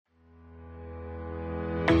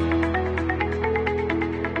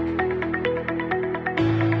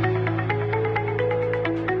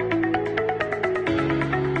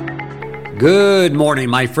Good morning,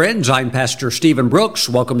 my friends. I'm Pastor Stephen Brooks.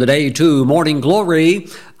 Welcome today to Morning Glory,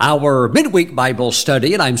 our midweek Bible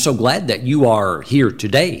study, and I'm so glad that you are here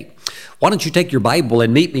today. Why don't you take your Bible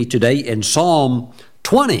and meet me today in Psalm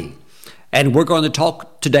 20, and we're going to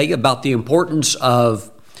talk today about the importance of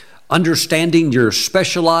understanding your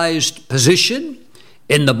specialized position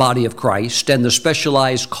in the body of Christ and the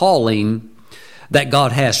specialized calling that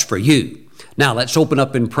God has for you. Now, let's open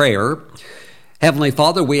up in prayer. Heavenly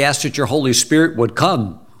Father, we ask that your Holy Spirit would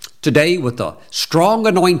come today with a strong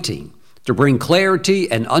anointing to bring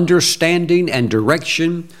clarity and understanding and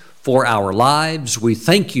direction for our lives. We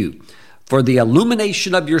thank you for the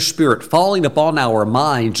illumination of your Spirit falling upon our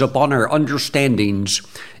minds, upon our understandings.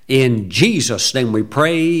 In Jesus' name we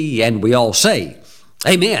pray, and we all say,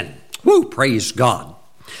 amen. Woo, praise God.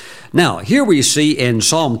 Now, here we see in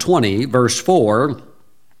Psalm 20, verse 4,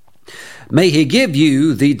 may he give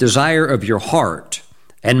you the desire of your heart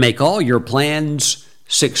and make all your plans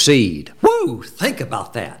succeed. Woo! Think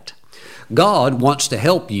about that. God wants to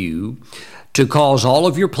help you to cause all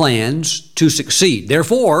of your plans to succeed.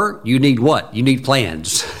 Therefore, you need what? You need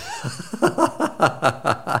plans.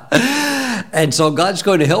 And so God's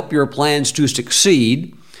going to help your plans to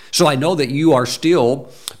succeed. So I know that you are still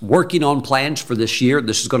working on plans for this year.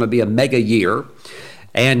 This is going to be a mega year.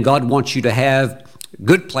 And God wants you to have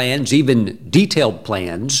good plans, even detailed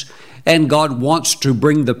plans, and God wants to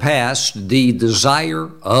bring to pass the desire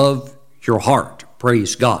of your heart.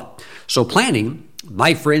 Praise God. So planning,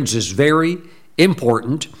 my friends, is very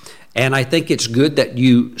important, and I think it's good that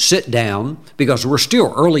you sit down because we're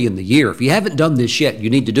still early in the year. If you haven't done this yet, you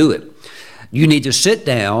need to do it. You need to sit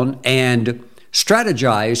down and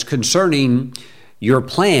strategize concerning your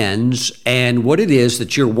plans and what it is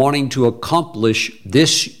that you're wanting to accomplish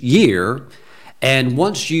this year. And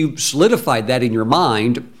once you've solidified that in your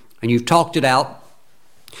mind and you've talked it out,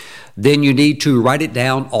 then you need to write it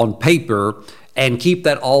down on paper and keep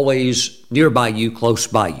that always nearby you, close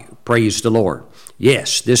by you. Praise the Lord.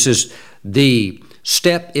 Yes, this is the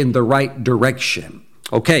step in the right direction.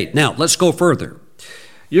 Okay, now let's go further.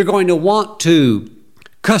 You're going to want to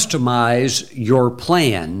customize your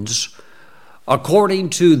plans according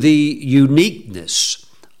to the uniqueness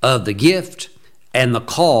of the gift and the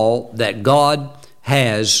call that God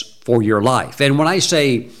has for your life. And when I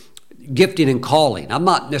say gifting and calling, I'm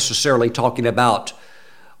not necessarily talking about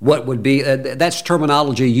what would be, that's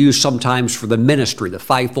terminology used sometimes for the ministry, the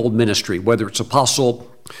fivefold ministry, whether it's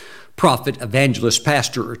apostle, prophet, evangelist,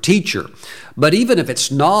 pastor, or teacher. But even if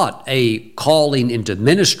it's not a calling into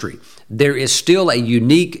ministry, there is still a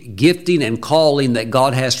unique gifting and calling that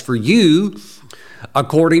God has for you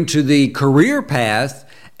according to the career path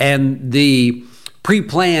and the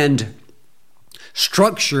pre-planned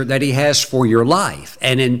structure that he has for your life.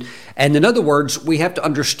 And in other words, we have to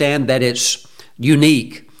understand that it's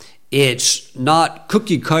unique. It's not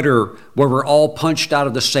cookie cutter where we're all punched out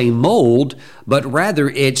of the same mold, but rather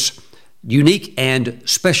it's unique and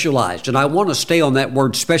specialized. And I want to stay on that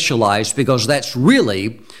word specialized because that's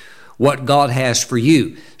really what God has for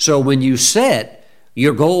you. So when you set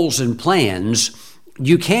your goals and plans,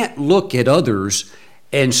 you can't look at others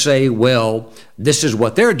and say, well, this is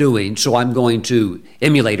what they're doing, so I'm going to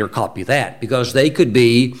emulate or copy that, because they could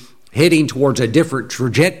be heading towards a different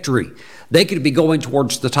trajectory. They could be going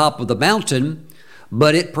towards the top of the mountain,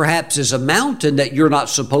 but it perhaps is a mountain that you're not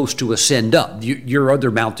supposed to ascend up. Your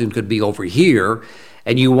other mountain could be over here,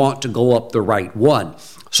 and you want to go up the right one.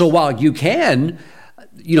 So while you can,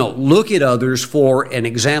 look at others for an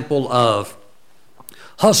example of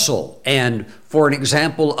hustle and for an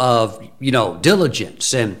example of,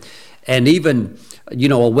 diligence and even,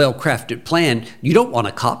 a well-crafted plan, you don't want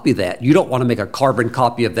to copy that. You don't want to make a carbon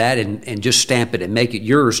copy of that and just stamp it and make it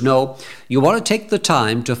yours. No, you want to take the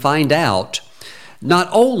time to find out not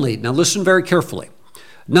only, now listen very carefully,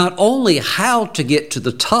 not only how to get to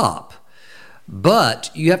the top,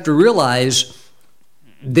 but you have to realize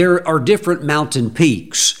there are different mountain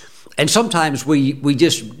peaks. And sometimes we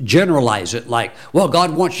just generalize it like, well,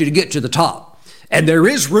 God wants you to get to the top. And there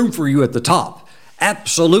is room for you at the top.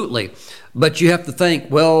 Absolutely. But you have to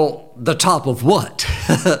think, well, the top of what?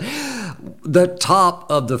 The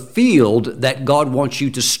top of the field that God wants you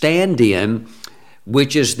to stand in,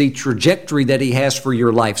 which is the trajectory that he has for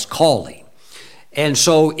your life's calling. And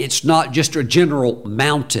so it's not just a general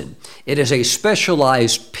mountain. It is a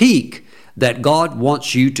specialized peak that God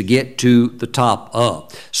wants you to get to the top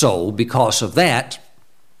of. So because of that,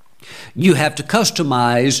 you have to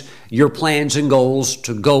customize your plans and goals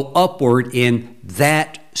to go upward in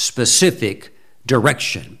that specific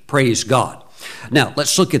direction. Praise God. Now,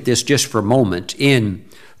 let's look at this just for a moment in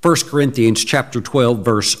 1 Corinthians chapter 12,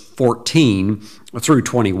 verse 14 through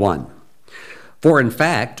 21. For in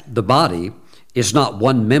fact, the body is not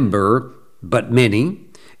one member, but many.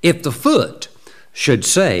 If the foot should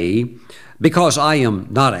say, because I am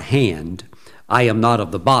not a hand, I am not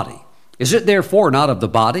of the body, is it therefore not of the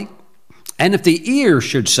body? And if the ear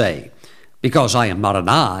should say, because I am not an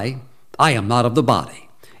eye, I am not of the body,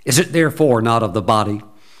 is it therefore not of the body?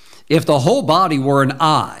 If the whole body were an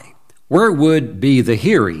eye, where would be the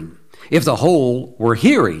hearing? If the whole were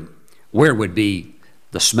hearing, where would be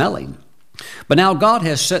the smelling? But now God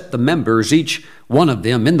has set the members, each one of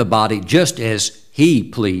them, in the body just as He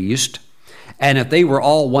pleased. And if they were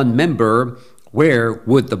all one member, where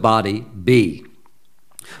would the body be?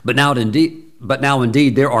 But now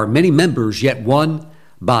indeed there are many members, yet one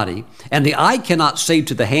body. And the eye cannot say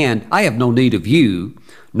to the hand, I have no need of you,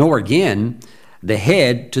 nor again the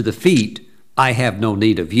head to the feet, I have no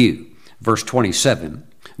need of you. Verse 27,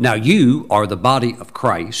 now you are the body of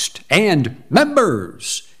Christ and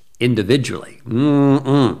members individually.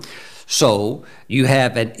 So you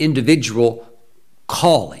have an individual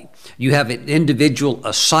calling. You have an individual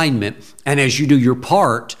assignment. And as you do your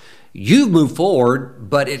part, you move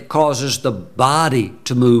forward, but it causes the body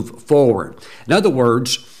to move forward. In other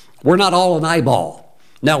words, we're not all an eyeball.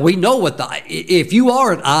 Now, we know if you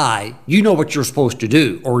are an eye, you know what you're supposed to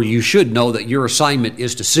do, or you should know that your assignment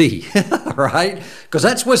is to see, right? Because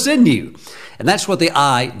that's what's in you, and that's what the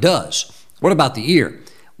eye does. What about the ear?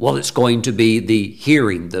 Well, it's going to be the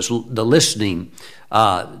hearing, the listening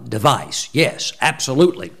device. Yes,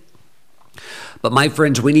 absolutely. But my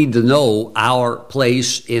friends, we need to know our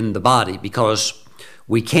place in the body because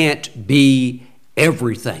we can't be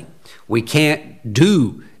everything. We can't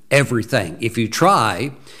do everything. If you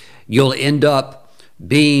try, you'll end up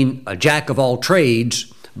being a jack of all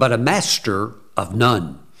trades, but a master of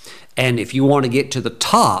none. And if you want to get to the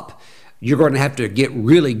top, you're going to have to get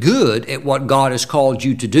really good at what God has called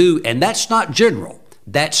you to do. And that's not general.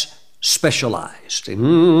 That's specialized.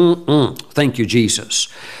 Thank you, Jesus.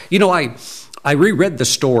 You know, I reread the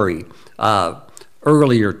story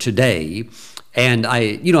earlier today, and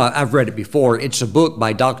I've read it before. It's a book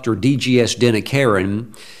by Dr. D.G.S.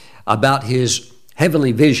 Dinakaran about his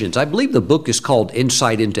heavenly visions. I believe the book is called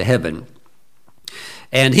Insight into Heaven.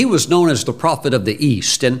 And he was known as the prophet of the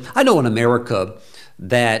East. And I know in America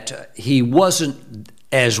that he wasn't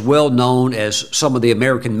as well known as some of the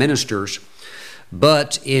American ministers.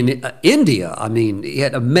 But in India, he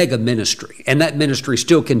had a mega ministry. And that ministry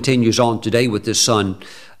still continues on today with his son,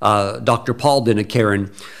 Dr. Paul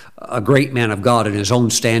Dinakaran, a great man of God in his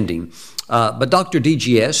own standing. But Dr.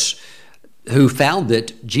 DGS, who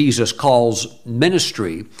founded Jesus Calls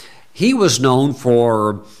Ministry, he was known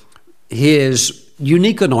for his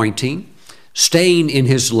unique anointing, staying in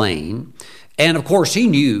his lane. And of course, he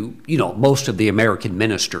knew, most of the American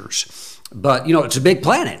ministers. But, it's a big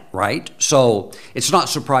planet, right? So it's not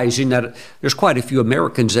surprising that there's quite a few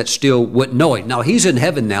Americans that still wouldn't know it. Now, he's in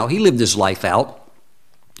heaven now. He lived his life out.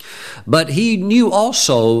 But he knew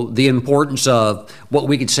also the importance of what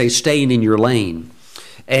we could say staying in your lane.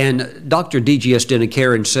 And Dr. D.G.S.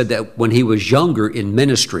 Dinakaran said that when he was younger in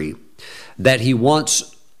ministry, that he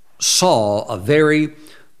once saw a very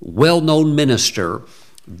well-known minister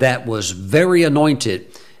that was very anointed,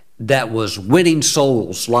 that was winning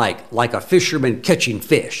souls like a fisherman catching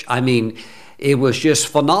fish. It was just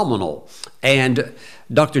phenomenal. And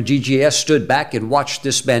Dr. DGS stood back and watched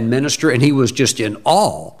this man minister, and he was just in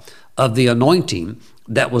awe of the anointing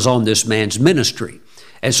that was on this man's ministry.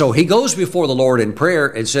 And so he goes before the Lord in prayer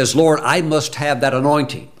and says, Lord, I must have that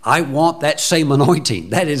anointing. I want that same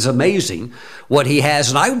anointing. That is amazing what he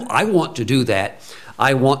has, and I want to do that.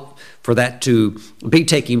 I want for that to be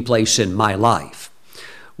taking place in my life.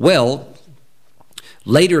 Well,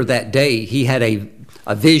 later that day, he had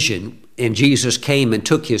a vision, and Jesus came and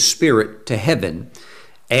took his spirit to heaven.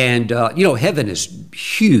 And, heaven is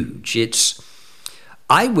huge.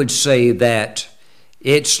 I would say that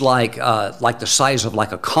it's like the size of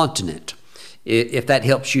like a continent, if that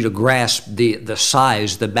helps you to grasp the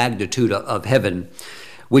size, the magnitude of heaven,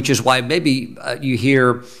 which is why maybe you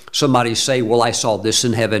hear somebody say, well, I saw this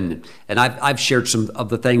in heaven, and I've shared some of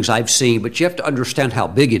the things I've seen, but you have to understand how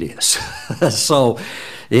big it is. So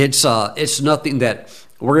it's nothing that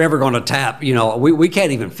we're ever going to tap. We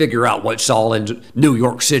can't even figure out what's all in New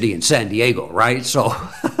York City and San Diego, right? So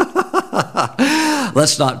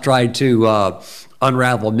let's not try to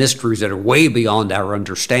unravel mysteries that are way beyond our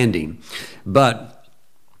understanding. But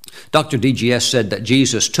Dr. DGS said that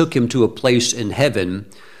Jesus took him to a place in heaven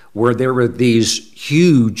where there were these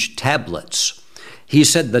huge tablets. He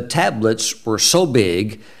said the tablets were so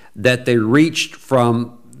big that they reached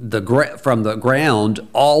from from the ground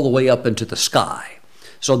all the way up into the sky.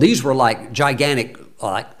 So these were like gigantic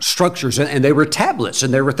structures, and they were tablets,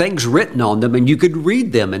 and there were things written on them, and you could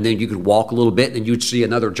read them, and then you could walk a little bit, and you'd see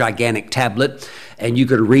another gigantic tablet, and you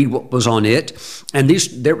could read what was on it. And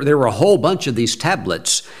there were a whole bunch of these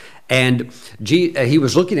tablets, and he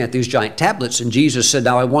was looking at these giant tablets, and Jesus said,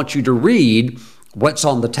 "Now I want you to read what's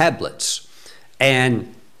on the tablets."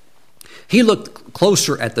 And he looked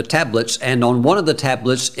closer at the tablets, and on one of the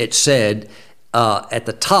tablets it said, at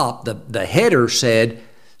the top, the header said,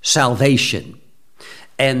 "Salvation."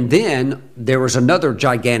 And then there was another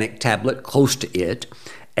gigantic tablet close to it,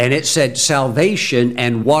 and it said, "Salvation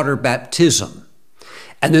and water baptism."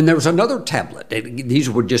 And then there was another tablet.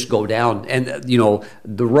 These would just go down, and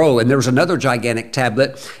the row. And there was another gigantic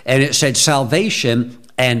tablet, and it said, "Salvation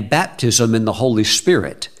and baptism in the Holy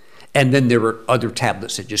Spirit." And then there were other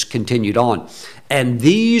tablets that just continued on. And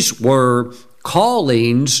these were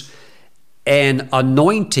callings and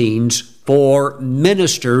anointings for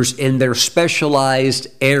ministers in their specialized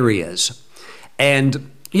areas.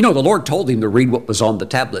 And, the Lord told him to read what was on the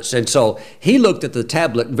tablets. And so he looked at the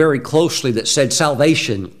tablet very closely that said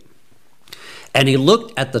salvation. And he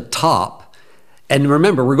looked at the top. And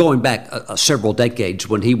remember, we're going back several decades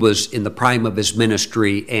when he was in the prime of his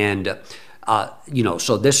ministry. And,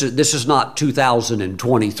 so this is not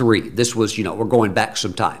 2023. This was, we're going back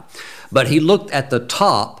some time. But he looked at the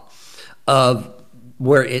top of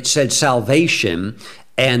where it said salvation,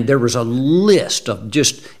 and there was a list of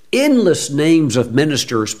just endless names of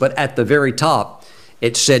ministers, but at the very top,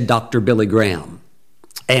 it said Dr. Billy Graham.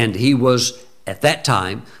 And he was, at that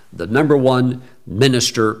time, the number one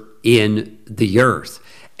minister in the earth.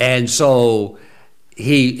 And so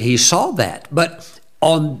he saw that. But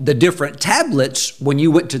on the different tablets, when you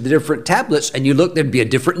went to the different tablets and you looked, there'd be a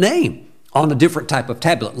different name on a different type of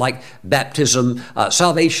tablet, like baptism,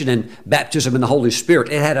 salvation and baptism in the Holy Spirit.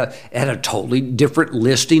 It had a totally different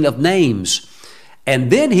listing of names. And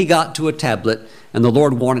then he got to a tablet, and the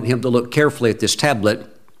Lord wanted him to look carefully at this tablet.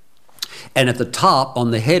 And at the top,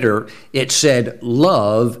 on the header, it said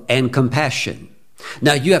love and compassion.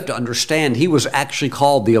 Now, you have to understand, he was actually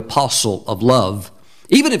called the Apostle of Love.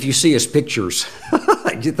 Even if you see his pictures,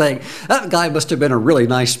 you think, that guy must have been a really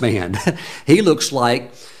nice man. He looks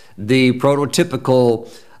like the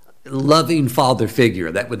prototypical loving father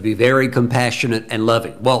figure that would be very compassionate and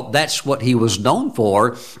loving. Well, that's what he was known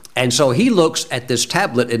for. And so he looks at this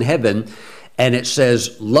tablet in heaven, and it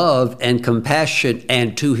says love and compassion.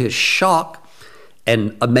 And to his shock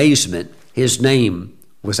and amazement, his name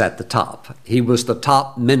was at the top. He was the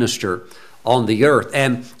top minister on the earth.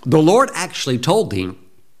 And the Lord actually told him,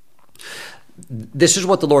 this is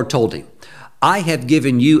what the Lord told him: "I have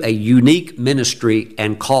given you a unique ministry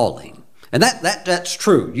and calling." And that's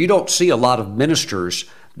true. You don't see a lot of ministers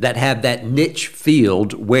that have that niche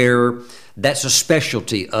field where that's a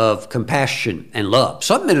specialty of compassion and love.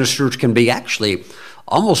 Some ministers can be actually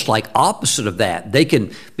almost like opposite of that. They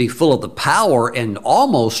can be full of the power and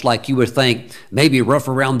almost like you would think maybe rough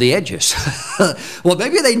around the edges. Well,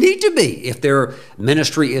 maybe they need to be if their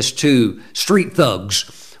ministry is to street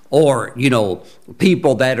thugs or,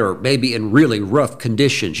 people that are maybe in really rough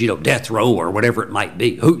conditions, death row or whatever it might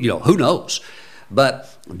be. Who knows?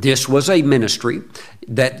 But this was a ministry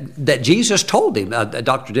that Jesus told him.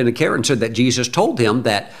 Dr. Dennis Karen said that Jesus told him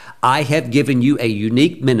that I have given you a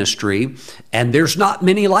unique ministry, and there's not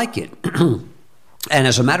many like it. And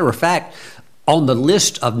as a matter of fact, on the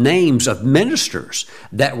list of names of ministers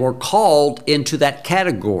that were called into that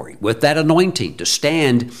category with that anointing to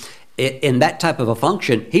stand in that type of a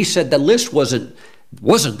function, he said the list wasn't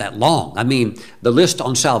that long. I mean, the list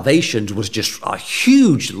on salvations was just a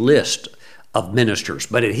huge list of ministers.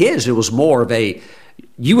 But at his, it was more of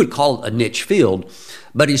you would call it a niche field.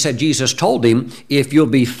 But he said, Jesus told him, if you'll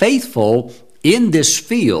be faithful in this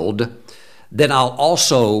field, then I'll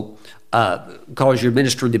also cause your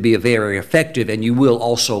ministry to be very effective, and you will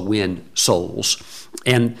also win souls.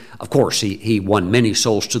 And of course, he won many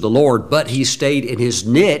souls to the Lord, but he stayed in his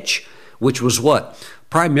niche, which was what?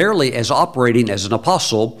 Primarily as operating as an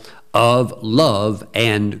apostle of love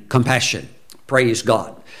and compassion. Praise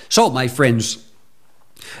God. So, my friends,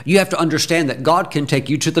 you have to understand that God can take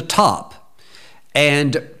you to the top.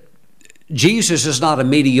 And Jesus is not a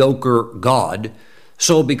mediocre God.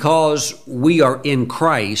 So because we are in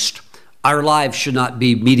Christ, our lives should not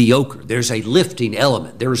be mediocre. There's a lifting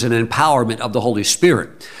element. There's an empowerment of the Holy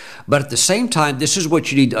Spirit. But at the same time, this is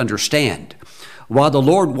what you need to understand. While the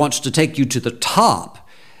Lord wants to take you to the top,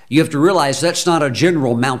 you have to realize that's not a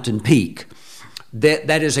general mountain peak.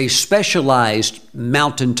 That is a specialized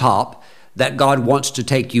mountaintop that God wants to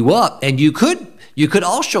take you up. And you could You could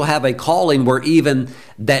also have a calling where even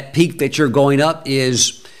that peak that you're going up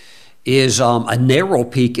is a narrow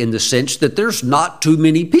peak in the sense that there's not too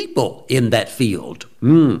many people in that field.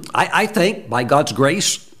 I think by God's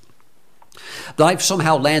grace that I've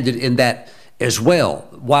somehow landed in that as well.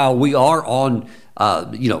 While we are on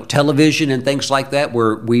television and things like that,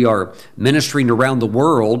 where we are ministering around the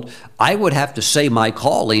world, I would have to say my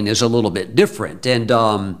calling is a little bit different. And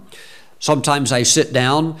sometimes I sit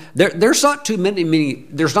down. There's not too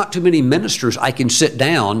many ministers I can sit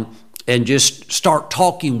down and just start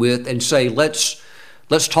talking with and say, let's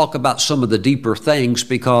talk about some of the deeper things,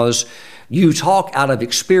 because you talk out of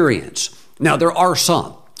experience. Now, there are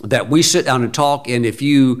some that we sit down and talk, and if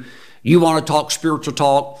you want to talk spiritual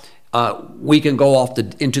talk, we can go off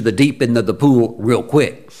into the deep end of the pool real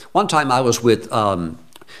quick. One time I was with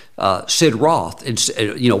Sid Roth, and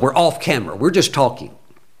we're off camera, we're just talking,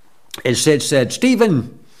 and Sid said,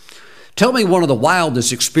 "Stephen, tell me one of the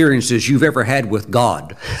wildest experiences you've ever had with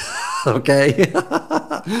God." Okay.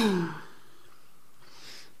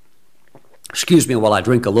 Excuse me while I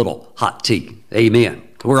drink a little hot tea. Amen.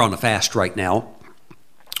 We're on a fast right now.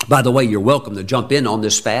 By the way, you're welcome to jump in on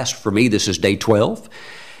this fast. For me, this is day 12,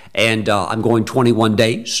 and I'm going 21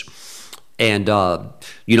 days. And,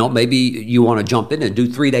 maybe you want to jump in and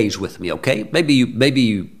do 3 days with me, okay? Maybe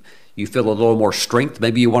you feel a little more strength.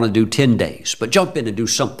 Maybe you want to do 10 days, but jump in and do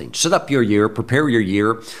something. Set up your year, prepare your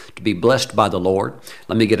year to be blessed by the Lord.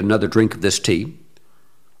 Let me get another drink of this tea.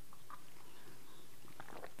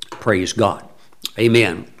 Praise God.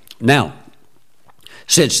 Amen. Now,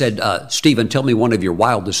 Sid said, "Stephen, tell me one of your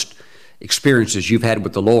wildest experiences you've had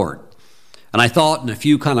with the Lord." And I thought, and a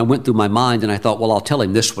few kind of went through my mind, and I thought, well, I'll tell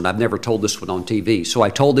him this one. I've never told this one on TV. So I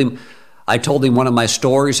told him one of my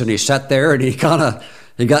stories, and he sat there and he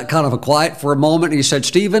got kind of quiet for a moment, and he said,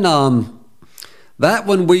 "Stephen, that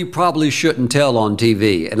one we probably shouldn't tell on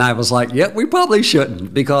TV." And I was like, "Yep, we probably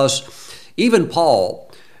shouldn't," because even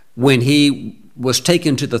Paul, when he was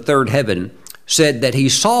taken to the third heaven, said that he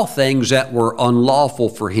saw things that were unlawful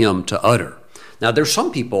for him to utter. Now, there's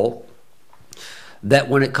some people that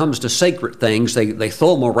when it comes to sacred things, they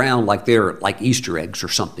throw them around like they're like Easter eggs or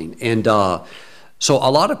something. And so a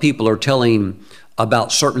lot of people are telling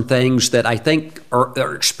about certain things that I think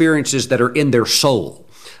are experiences that are in their soul,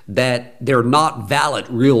 that they're not valid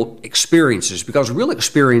real experiences, because real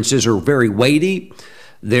experiences are very weighty.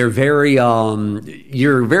 They're very,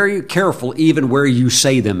 you're very careful even where you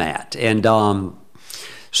say them at. And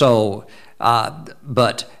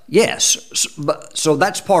but yes, so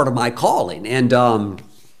that's part of my calling. And, I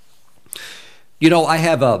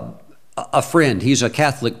have a friend, he's a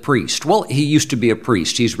Catholic priest. Well, he used to be a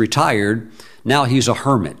priest. He's retired. Now he's a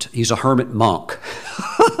hermit. He's a hermit monk.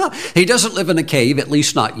 He doesn't live in a cave, at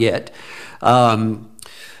least not yet.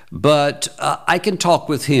 But I can talk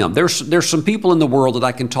with him. There's some people in the world that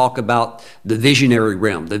I can talk about the visionary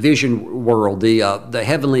realm, the vision world, the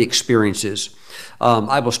heavenly experiences.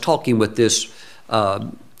 I was talking with this a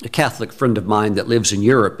Catholic friend of mine that lives in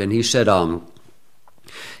Europe, and he said,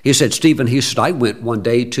 "Stephen," he said, "I went one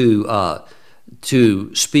day to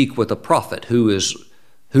speak with a prophet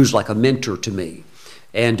who's like a mentor to me,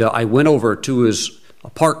 and I went over to his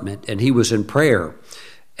apartment, and he was in prayer,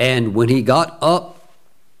 and when he got up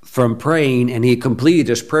from praying and he completed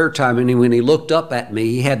his prayer time, and when he looked up at me,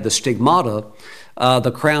 he had the stigmata,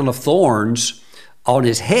 the crown of thorns on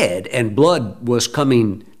his head, and blood was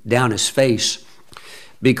coming down his face,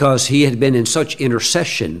 because he had been in such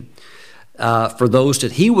intercession for those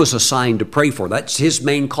that he was assigned to pray for. That's his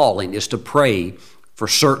main calling, is to pray for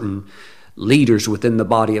certain leaders within the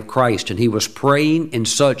body of Christ. And he was praying in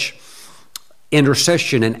such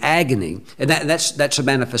intercession and agony. And that's a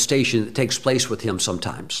manifestation that takes place with him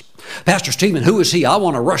sometimes. "Pastor Stephen, who is he? I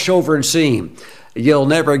want to rush over and see him." You'll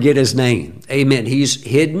never get his name. Amen. He's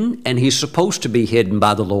hidden, and he's supposed to be hidden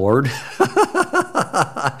by the Lord.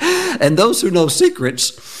 And those who know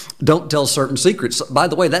secrets don't tell certain secrets. By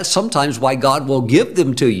the way, that's sometimes why God will give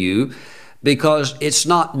them to you, because it's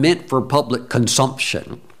not meant for public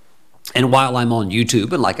consumption. And while I'm on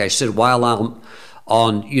YouTube, and like I said, while I'm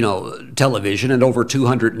on television in over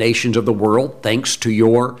 200 nations of the world, thanks to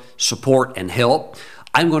your support and help,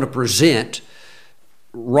 I'm going to present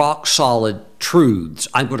rock solid truths.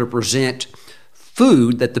 I'm going to present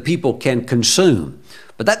food that the people can consume.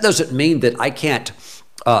 But that doesn't mean that I can't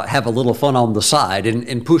have a little fun on the side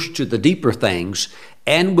and push to the deeper things,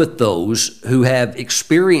 and with those who have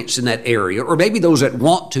experience in that area, or maybe those that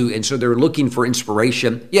want to, and so they're looking for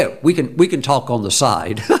inspiration. Yeah, we can talk on the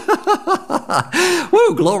side.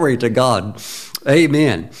 Woo, glory to God.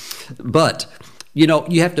 Amen. But You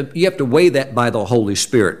have to weigh that by the Holy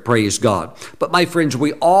Spirit. Praise God. But my friends,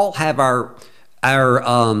 we all have our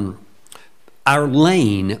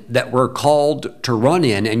lane that we're called to run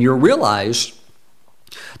in, and you'll realize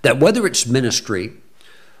that whether it's ministry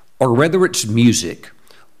or whether it's music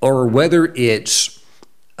or whether it's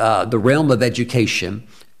the realm of education,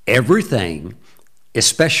 everything is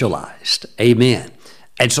specialized. Amen.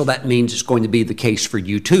 And so that means it's going to be the case for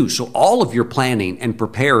you too. So all of your planning and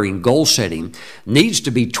preparing, goal setting needs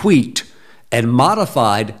to be tweaked and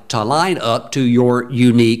modified to line up to your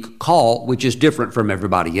unique call, which is different from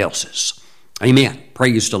everybody else's. Amen.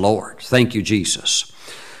 Praise the Lord. Thank you, Jesus.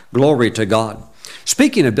 Glory to God.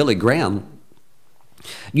 Speaking of Billy Graham,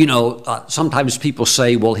 sometimes people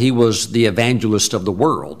say, well, he was the evangelist of the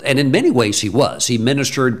world. And in many ways he was. He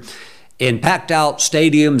ministered in packed out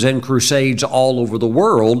stadiums and crusades all over the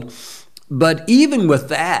world. But even with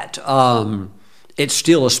that, it's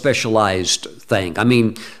still a specialized thing. I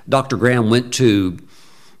mean, Dr. Graham went to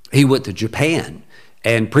Japan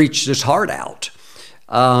and preached his heart out.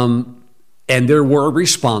 And there were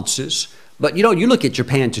responses. But you look at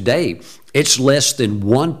Japan today, it's less than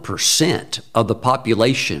 1% of the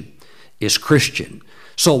population is Christian.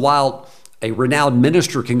 So while a renowned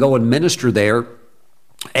minister can go and minister there,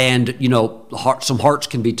 and some hearts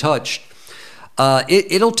can be touched,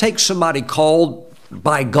 it'll take somebody called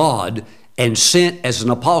by God and sent as an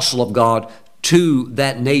apostle of God to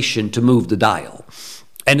that nation to move the dial.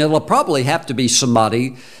 And it'll probably have to be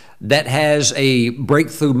somebody that has a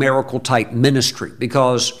breakthrough miracle type ministry,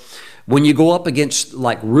 because when you go up against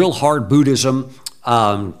like real hard Buddhism,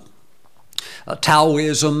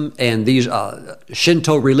 Taoism, and these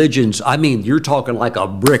Shinto religions, I mean, you're talking like a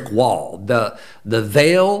brick wall. The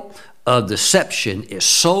veil of deception is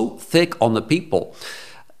so thick on the people.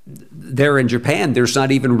 There in Japan, there's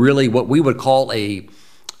not even really what we would call a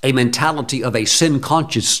mentality of a sin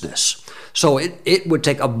consciousness. So it would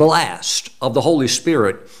take a blast of the Holy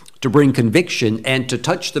Spirit to bring conviction and to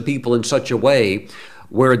touch the people in such a way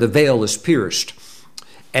where the veil is pierced.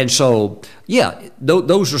 And so,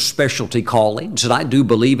 those are specialty callings. And I do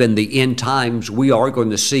believe in the end times we are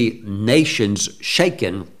going to see nations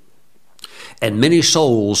shaken and many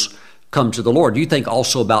souls come to the Lord. You think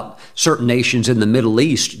also about certain nations in the Middle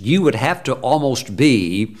East, you would have to almost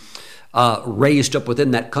be raised up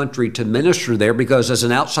within that country to minister there, because as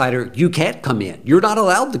an outsider, you can't come in. You're not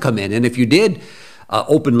allowed to come in. And if you did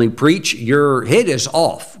openly preach, your head is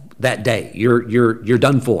off that day. You're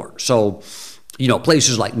done for. So,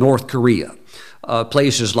 places like North Korea,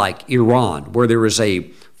 places like Iran, where there is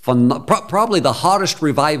probably the hottest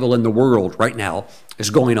revival in the world right now is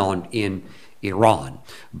going on in Iran.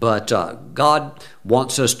 But God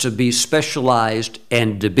wants us to be specialized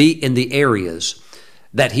and to be in the areas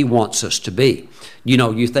that He wants us to be.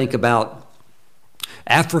 You think about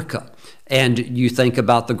Africa, and you think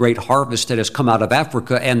about the great harvest that has come out of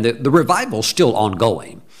Africa, and the revival is still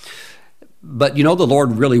ongoing. But the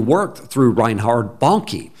Lord really worked through Reinhard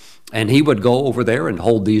Bonnke, and he would go over there and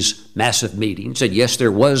hold these massive meetings. And yes,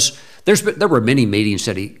 there were many meetings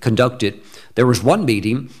that he conducted. There was one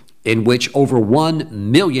meeting in which over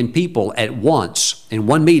 1 million people at once in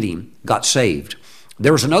one meeting got saved.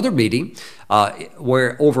 There was another meeting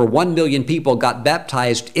where over 1 million people got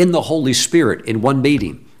baptized in the Holy Spirit in one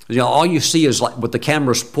meeting. All you see is like with the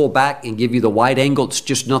cameras pull back and give you the wide angle, it's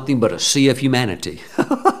just nothing but a sea of humanity.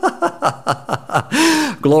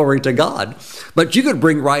 Glory to God. But you could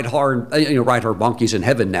bring Reinhard Bonnke's in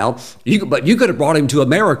heaven now. But you could have brought him to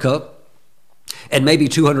America and maybe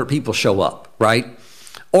 200 people show up, right?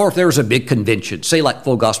 Or if there was a big convention, say like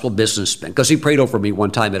Full Gospel Businessmen, because he prayed over me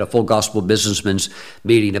one time at a Full Gospel Businessmen's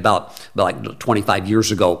meeting about like 25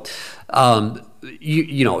 years ago.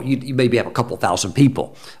 You maybe have a couple thousand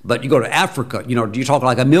people, but you go to Africa, you talk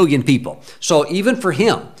like 1 million people. So even for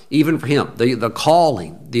him, the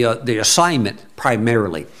calling, the assignment,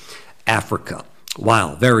 primarily Africa.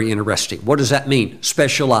 Wow, very interesting. What does that mean?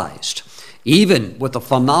 Specialized. Even with a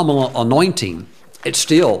phenomenal anointing, it's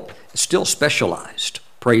still specialized.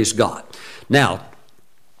 Praise God. Now,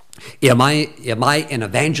 am I an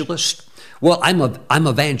evangelist? Well, I'm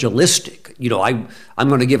evangelistic. I'm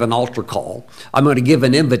going to give an altar call. I'm going to give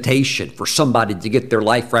an invitation for somebody to get their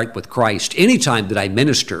life right with Christ anytime that I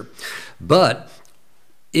minister. But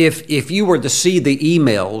if you were to see the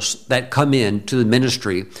emails that come in to the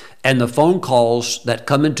ministry and the phone calls that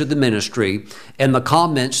come into the ministry and the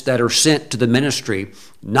comments that are sent to the ministry,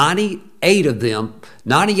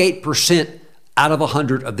 98% out of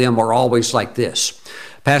 100 of them are always like this: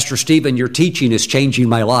 Pastor Stephen, your teaching is changing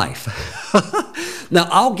my life. Now,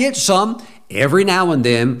 I'll get some every now and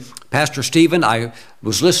then, Pastor Stephen, I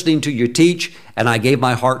was listening to you teach, and I gave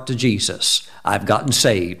my heart to Jesus. I've gotten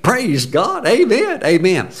saved. Praise God. Amen.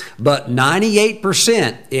 Amen. But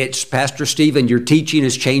 98%, it's, Pastor Stephen, your teaching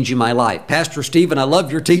is changing my life. Pastor Stephen, I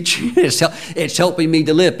love your teaching. It's helping me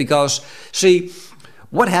to live. Because, see,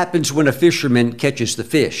 what happens when a fisherman catches the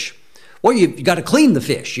fish? Well, you've got to clean the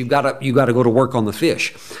fish. You've got to go to work on the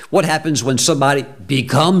fish. What happens when somebody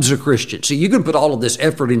becomes a Christian? See, you can put all of this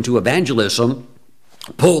effort into evangelism,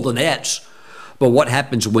 pull the nets, but what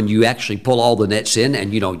happens when you actually pull all the nets in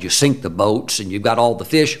and, you sink the boats and you've got all the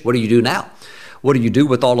fish? What do you do now? What do you do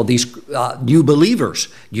with all of these new believers?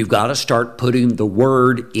 You've got to start putting the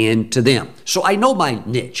word into them. So I know my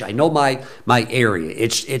niche. I know my area.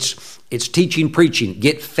 It's teaching, preaching.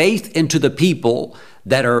 Get faith into the people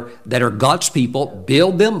that are God's people,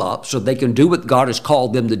 build them up so they can do what God has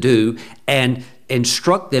called them to do, and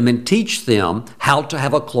instruct them and teach them how to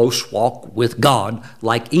have a close walk with God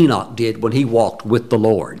like Enoch did when he walked with the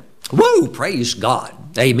Lord. Woo! Praise God.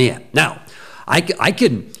 Amen. Now, I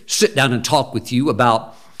can sit down and talk with you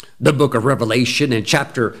about the book of Revelation and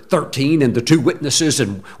chapter 13 and the two witnesses,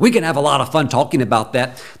 and we can have a lot of fun talking about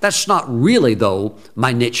that. That's not really, though,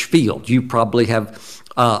 my niche field. You probably have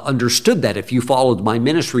understood that if you followed my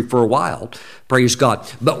ministry for a while. Praise God.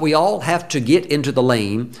 But we all have to get into the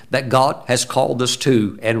lane that God has called us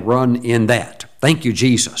to and run in that. Thank you,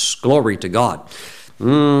 Jesus. Glory to God.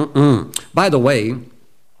 By the way,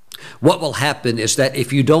 what will happen is that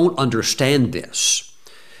if you don't understand this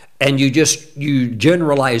and you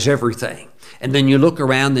generalize everything, and then you look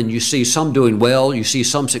around and you see some doing well, you see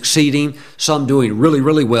some succeeding, some doing really,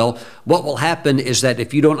 really well. What will happen is that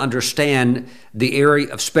if you don't understand the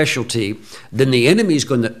area of specialty, then the enemy is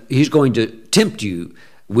going to tempt you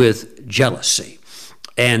with jealousy.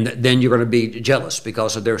 And then you're going to be jealous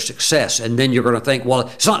because of their success. And then you're going to think, well,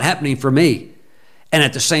 it's not happening for me. And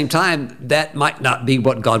at the same time, that might not be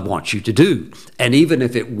what God wants you to do. And even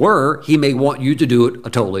if it were, he may want you to do it a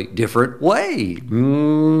totally different way.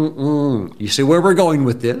 You see where we're going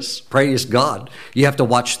with this? Praise God. You have to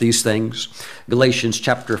watch these things. Galatians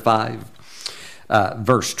chapter 5,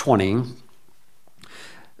 verse 20.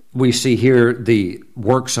 We see here the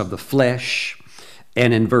works of the flesh.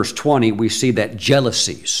 And in verse 20, we see that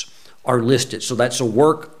jealousies are listed. So that's a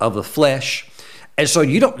work of the flesh. And so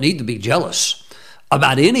you don't need to be jealous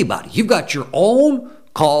about anybody. You've got your own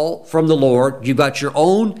call from the Lord. You've got your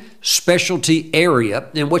own specialty area.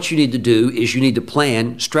 And what you need to do is you need to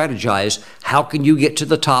plan, strategize. How can you get to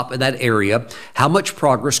the top in that area? How much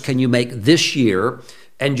progress can you make this year?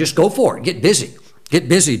 And just go for it. Get busy. Get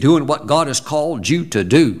busy doing what God has called you to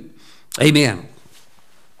do. Amen.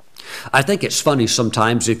 I think it's funny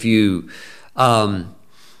sometimes if you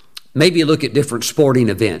maybe look at different sporting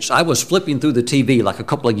events. I was flipping through the TV like a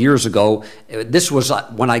couple of years ago. This was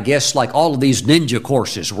when I guess like all of these ninja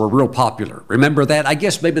courses were real popular. Remember that? I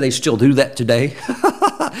guess maybe they still do that today.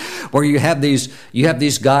 Where you have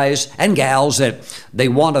these guys and gals that they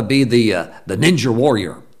want to be the ninja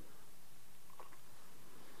warrior.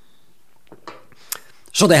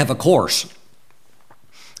 So they have a course.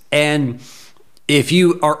 And if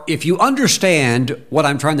you understand what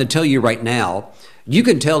I'm trying to tell you right now, you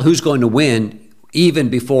can tell who's going to win even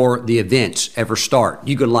before the events ever start.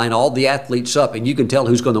 You can line all the athletes up and you can tell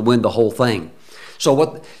who's going to win the whole thing. So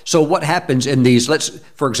what happens in these, let's,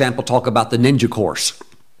 for example, talk about the ninja course.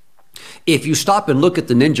 If you stop and look at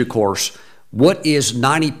the ninja course, what is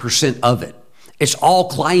 90% of it? It's all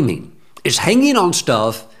climbing. It's hanging on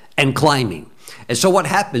stuff and climbing. And so what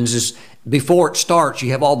happens is before it starts,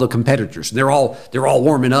 you have all the competitors. They're all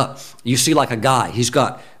warming up. You see like a guy, he's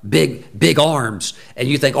got big arms, and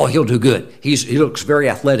you think, oh, he'll do good. He looks very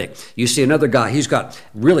athletic. You see another guy, he's got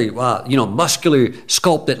really, muscular,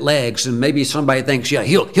 sculpted legs, and maybe somebody thinks, yeah,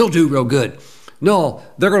 he'll do real good. No,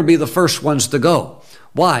 they're going to be the first ones to go.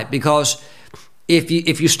 Why? Because if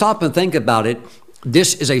you stop and think about it,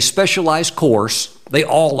 this is a specialized course. They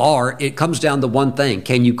all are. It comes down to one thing: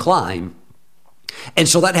 can you climb? And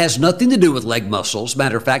so that has nothing to do with leg muscles.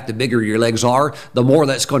 Matter of fact, the bigger your legs are, the more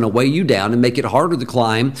that's going to weigh you down and make it harder to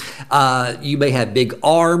climb. You may have big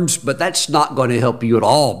arms, but that's not going to help you at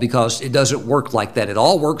all because it doesn't work like that. It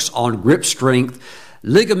all works on grip strength,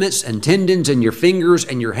 ligaments and tendons in your fingers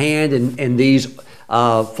and your hand and these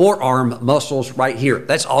forearm muscles right here.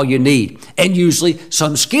 That's all you need. And usually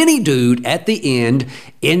some skinny dude at the end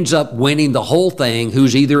ends up winning the whole thing,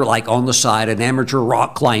 who's either like on the side, an amateur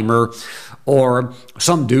rock climber, or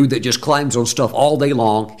some dude that just climbs on stuff all day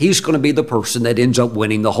long. He's going to be the person that ends up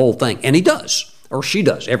winning the whole thing. And he does. or she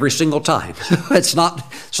does every single time. It's not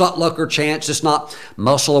luck or chance. It's not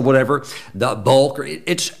muscle or whatever, the bulk.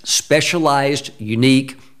 It's specialized,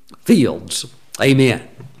 unique fields. Amen.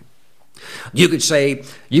 You could say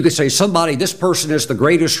somebody, this person is the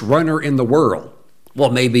greatest runner in the world. Well,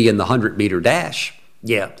 maybe in the 100-meter dash.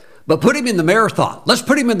 Yeah. But put him in the marathon. Let's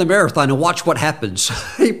put him in the marathon and watch what happens.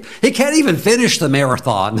 He can't even finish the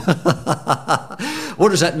marathon. What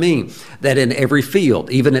does that mean? That in every field,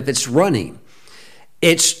 even if it's running,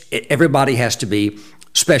 everybody has to be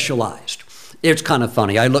specialized. It's kind of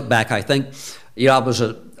funny. I look back, I think, I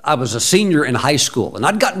was a senior in high school, and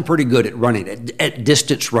I'd gotten pretty good at running, at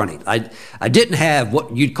distance running. I didn't have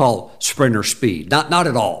what you'd call sprinter speed, not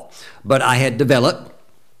at all. But I had developed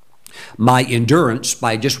my endurance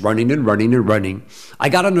by just running and running and running. I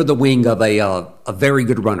got under the wing of a very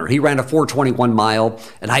good runner. He ran a 4:21 mile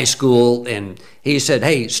in high school, and he said,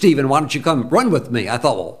 "Hey, Stephen, why don't you come run with me?" I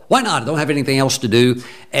thought, well, why not? I don't have anything else to do.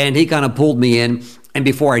 And he kind of pulled me in, and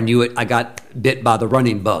before I knew it, I got bit by the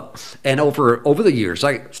running bug. And over the years,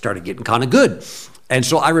 I started getting kind of good. And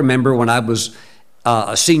so I remember when I was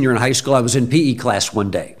a senior in high school, I was in PE class one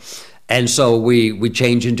day. And so we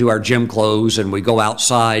change into our gym clothes and we go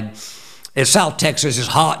outside. And South Texas is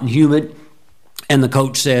hot and humid. And the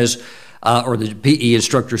coach says, or the PE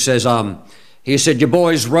instructor says, he said, "You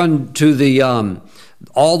boys run to the,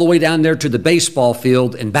 all the way down there to the baseball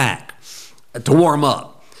field and back to warm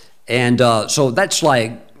up." And so that's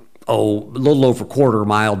like, a little over a quarter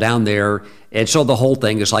mile down there. And so the whole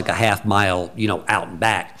thing is like a half mile, out and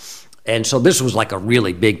back. And so this was like a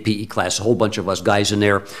really big PE class, a whole bunch of us guys in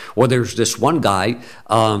there. Well, there's this one guy,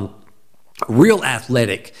 real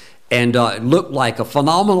athletic, and looked like a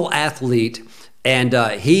phenomenal athlete. And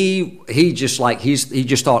he just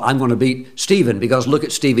thought, I'm going to beat Stephen, because look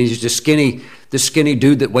at Stephen. He's this skinny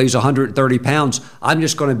dude that weighs 130 pounds. I'm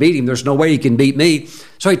just going to beat him. There's no way he can beat me.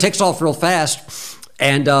 So he takes off real fast.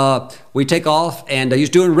 And we take off, and he's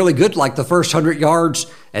doing really good, like the first 100 yards,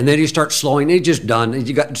 and then he starts slowing. He's just done.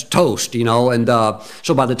 He got toast, And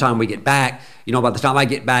so by the time we get back, by the time I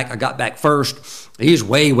get back, I got back first. He's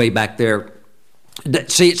way, way back there.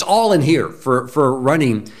 See, it's all in here for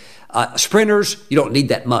running. Sprinters, you don't need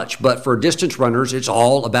that much, but for distance runners, it's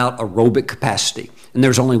all about aerobic capacity. And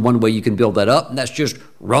there's only one way you can build that up, and that's just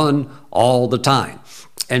run all the time.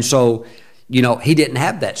 And so, he didn't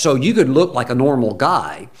have that. So you could look like a normal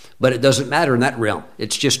guy, but it doesn't matter in that realm.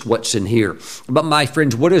 It's just what's in here. But my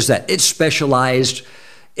friends, what is that? It's specialized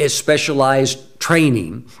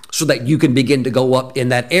training so that you can begin to go up in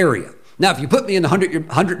that area. Now, if you put me in the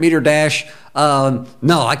 100-meter dash, no,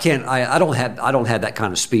 I can't. I don't have that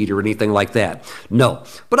kind of speed or anything like that. No,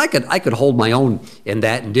 but I could hold my own in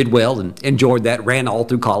that and did well and enjoyed that. Ran all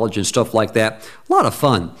through college and stuff like that. A lot of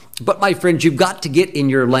fun. But my friends, you've got to get in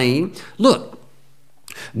your lane. Look,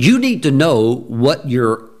 you need to know what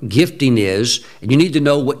your gifting is, and you need to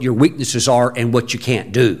know what your weaknesses are and what you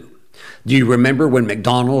can't do. Do you remember when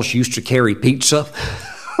McDonald's used to carry pizza?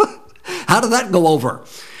 How did that go over?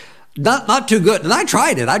 Not too good. And I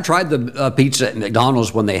tried it. I tried the pizza at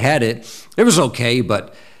McDonald's when they had it. It was okay,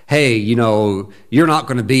 but hey, you're not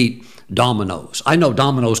going to beat Domino's. I know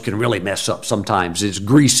Domino's can really mess up sometimes. It's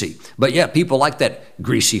greasy. But yeah, people like that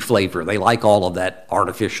greasy flavor. They like all of that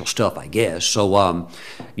artificial stuff, I guess. So,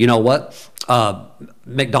 you know what?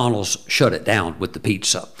 McDonald's shut it down with the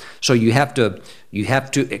pizza. So you have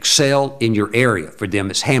to excel in your area. For them,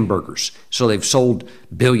 it's hamburgers. So they've sold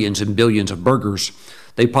billions and billions of burgers.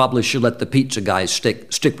 They probably should let the pizza guys stick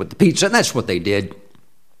with the pizza, and that's what they did.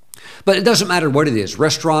 But it doesn't matter what it is,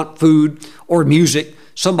 restaurant, food, or music.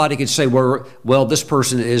 Somebody could say, well, this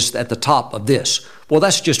person is at the top of this. Well,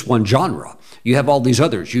 that's just one genre. You have all these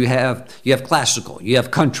others. You have classical, you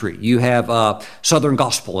have country, you have Southern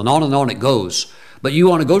gospel, and on it goes. But you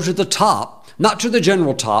want to go to the top, not to the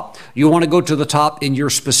general top. You want to go to the top in your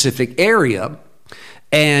specific area,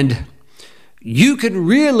 and you can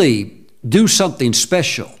really do something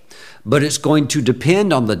special, but it's going to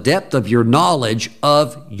depend on the depth of your knowledge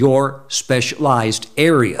of your specialized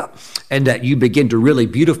area, and that you begin to really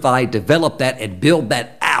beautify, develop that, and build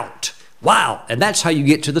that out. Wow. And that's how you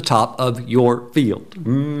get to the top of your field.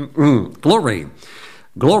 Glory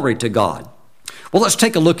to God. Well, let's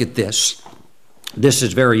take a look at this. This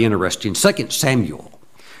is very interesting. 2 Samuel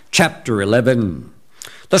chapter 11.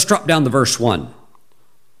 Let's drop down to verse 1.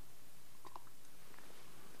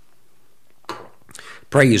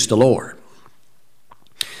 Praise the Lord.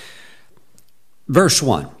 Verse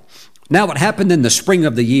 1. Now it happened in the spring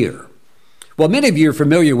of the year. Well, many of you are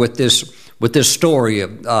familiar with this story,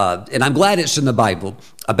 and I'm glad it's in the Bible,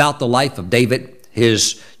 about the life of David.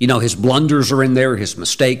 His blunders are in there, his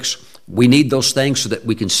mistakes. We need those things so that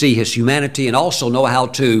we can see his humanity and also know how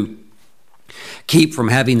to keep from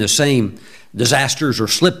having the same disasters or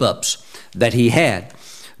slip-ups that he had.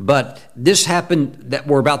 But this happened that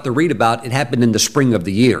we're about to read about. It happened in the spring of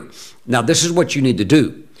the year. Now, this is what you need to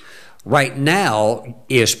do. Right now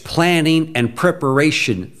is planning and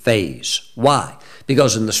preparation phase. Why?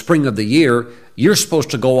 Because in the spring of the year, you're supposed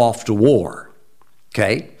to go off to war.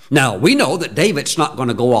 Okay? Now, we know that David's not going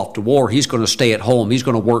to go off to war. He's going to stay at home. He's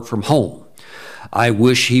going to work from home. I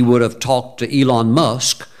wish he would have talked to Elon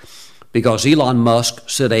Musk, because Elon Musk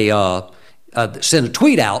sent a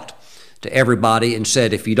tweet out to everybody and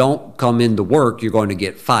said, if you don't come into work, you're going to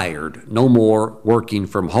get fired. No more working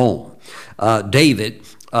from home.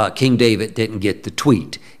 King David didn't get the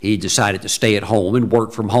tweet. He decided to stay at home and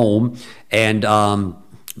work from home, and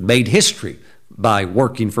made history by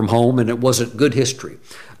working from home, and it wasn't good history.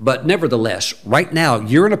 But nevertheless, right now,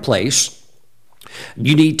 you're in a place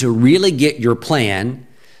you need to really get your plan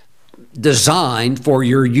designed for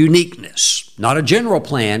your uniqueness. Not a general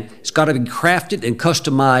plan. It's got to be crafted and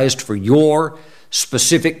customized for your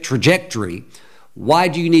specific trajectory. Why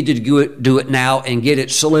do you need to do it now and get it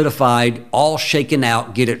solidified, all shaken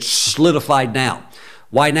out, get it solidified now?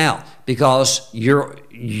 Why now? Because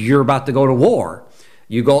you're about to go to war.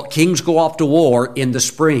 Kings go off to war in the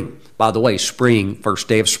spring. By the way, spring, first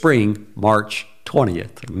day of spring, March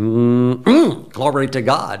 20th. Glory to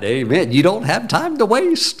God. Amen. You don't have time to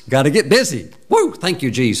waste. Got to get busy. Woo! Thank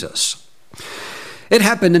you, Jesus. It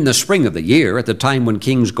happened in the spring of the year, at the time when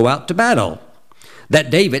kings go out to battle, that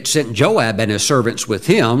David sent Joab and his servants with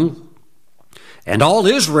him and all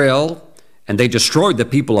Israel, and they destroyed the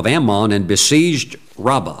people of Ammon and besieged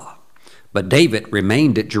Rabbah. But David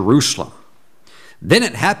remained at Jerusalem. Then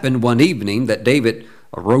it happened one evening that David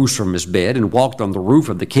arose from his bed and walked on the roof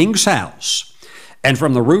of the king's house. And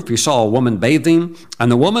from the roof he saw a woman bathing,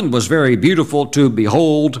 and the woman was very beautiful to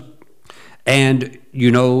behold. And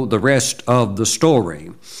you know the rest of the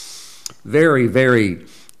story. Very, very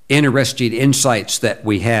interesting insights that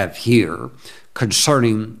we have here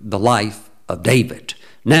concerning the life of David.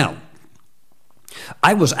 Now,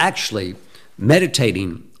 I was actually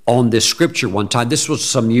meditating on this scripture one time. This was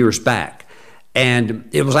some years back. And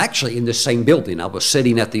it was actually in the same building. I was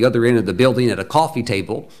sitting at the other end of the building at a coffee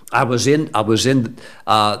table. I was in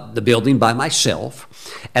the building by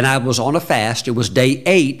myself, and I was on a fast. It was day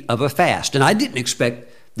 8 of a fast, and I didn't expect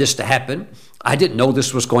this to happen. I didn't know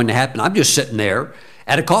this was going to happen. I'm just sitting there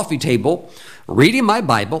at a coffee table reading my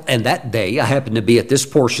Bible, and that day I happened to be at this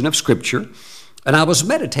portion of Scripture, and I was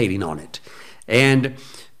meditating on it. And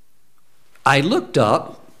I looked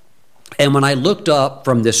up. And when I looked up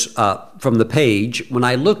from the page, when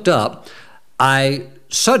I looked up, I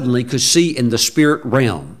suddenly could see in the spirit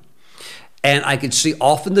realm. And I could see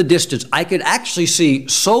off in the distance. I could actually see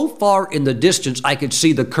so far in the distance, I could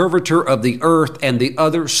see the curvature of the earth and the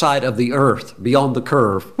other side of the earth beyond the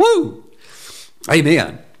curve. Woo!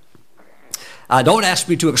 Amen. Don't ask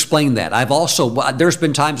me to explain that. There's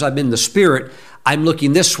been times I've been in the spirit, I'm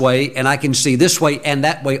looking this way, and I can see this way and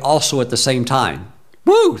that way also at the same time.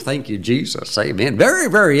 Woo! Thank you, Jesus. Amen. Very,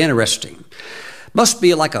 very interesting. Must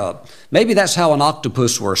be maybe that's how an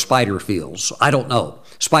octopus or a spider feels. I don't know.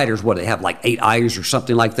 Spiders, they have like 8 eyes or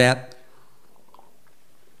something like that?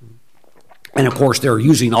 And of course, they're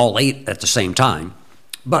using all 8 at the same time.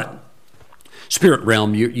 But spirit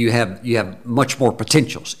realm, you have much more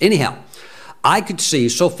potentials. Anyhow, I could see,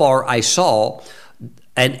 so far I saw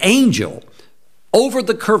an angel over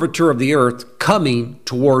the curvature of the earth coming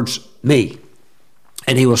towards me.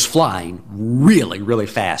 And he was flying really, really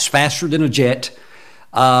fast, faster than a jet,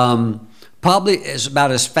 probably about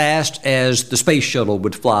as fast as the space shuttle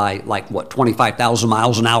would fly, 25,000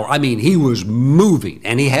 miles an hour. I mean, he was moving,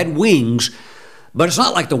 and he had wings, but it's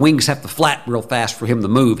not like the wings have to flap real fast for him to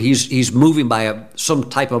move. He's moving by some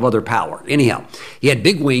type of other power. Anyhow, he had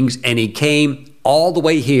big wings, and he came all the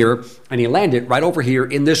way here, and he landed right over here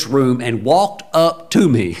in this room and walked up to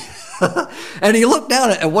me. And he looked down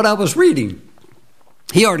at what I was reading.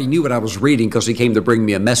 He already knew what I was reading because he came to bring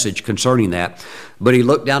me a message concerning that. But he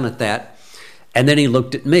looked down at that, and then he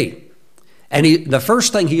looked at me. And the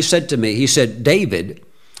first thing he said to me, he said, David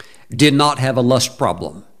did not have a lust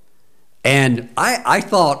problem. And I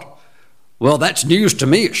thought, well, that's news to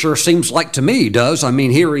me. It sure seems like to me he does. I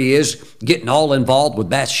mean, here he is getting all involved with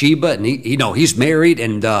Bathsheba, and he's married,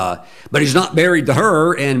 but he's not married to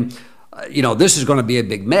her, and this is going to be a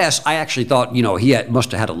big mess. I actually thought, he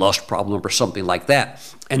must have had a lust problem or something like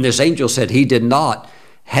that. And this angel said he did not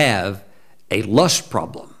have a lust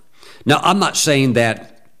problem. Now, I'm not saying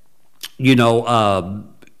that, let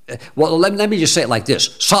me just say it like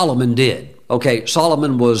this. Solomon did. Okay,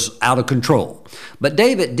 Solomon was out of control, but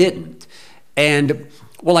David didn't. And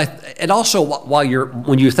and also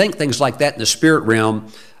when you think things like that in the spirit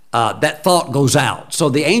realm, that thought goes out. So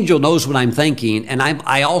the angel knows what I'm thinking, and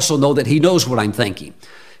I also know that he knows what I'm thinking.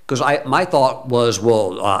 Because my thought was,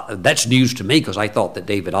 that's news to me, because I thought that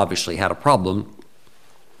David obviously had a problem.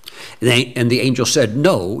 And the angel said,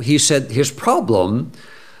 no. He said his problem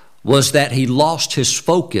was that he lost his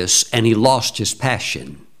focus and he lost his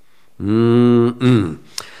passion.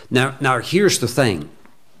 Now, here's the thing.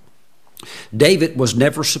 David was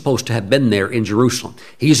never supposed to have been there in Jerusalem.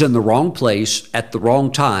 He's in the wrong place at the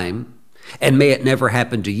wrong time, and may it never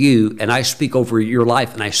happen to you. And I speak over your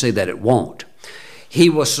life, and I say that it won't. He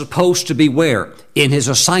was supposed to be where? In his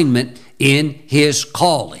assignment, in his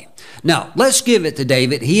calling. Now, let's give it to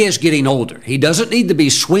David. He is getting older. He doesn't need to be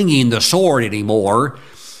swinging the sword anymore.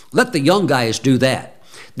 Let the young guys do that.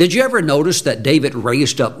 Did you ever notice that David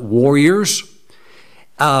raised up warriors?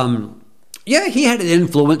 Yeah, he had an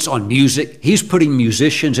influence on music. He's putting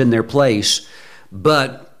musicians in their place,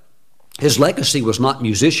 but his legacy was not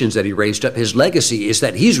musicians that he raised up. His legacy is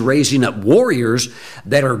that he's raising up warriors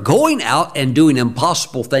that are going out and doing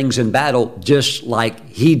impossible things in battle just like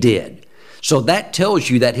he did. So that tells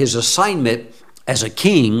you that his assignment as a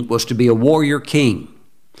king was to be a warrior king.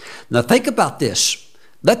 Now think about this.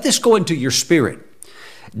 Let this go into your spirit.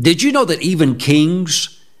 Did you know that even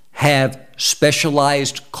kings have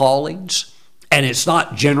specialized callings? And it's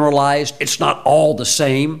not generalized. It's not all the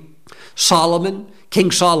same.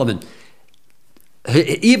 King Solomon,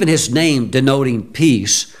 even his name denoting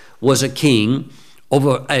peace, was a king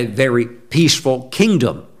over a very peaceful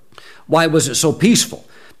kingdom. Why was it so peaceful?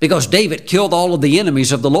 Because David killed all of the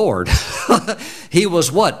enemies of the Lord. He was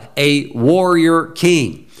what? A warrior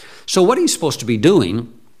king. So what he's supposed to be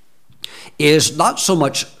doing is not so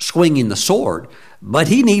much swinging the sword, but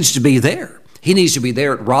he needs to be there. He needs to be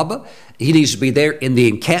there at Rabbah. He needs to be there in the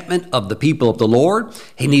encampment of the people of the Lord.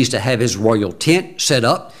 He needs to have his royal tent set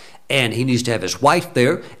up, and he needs to have his wife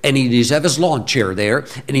there, and he needs to have his lawn chair there,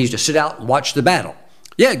 and he needs to sit out and watch the battle.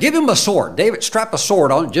 Yeah, give him a sword. David, strap a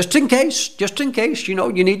sword on just in case,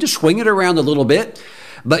 you need to swing it around a little bit.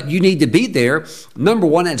 But you need to be there, number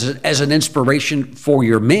one, as an inspiration for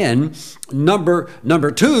your men.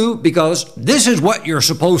 Number two, because this is what you're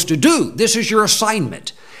supposed to do. This is your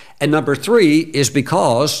assignment. And number three is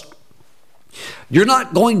because you're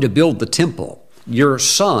not going to build the temple. Your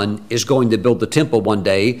son is going to build the temple one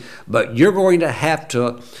day, but you're going to have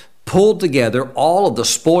to pull together all of the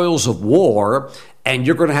spoils of war, and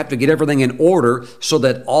you're going to have to get everything in order so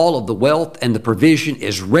that all of the wealth and the provision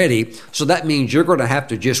is ready. So that means you're going to have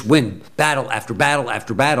to just win battle after battle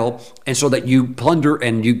after battle, and so that you plunder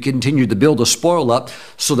and you continue to build a spoil up,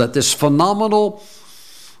 so that this phenomenal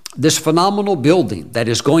building that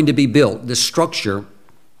is going to be built, this structure,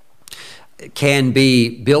 can be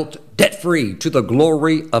built debt-free to the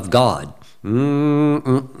glory of God.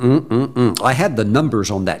 I had the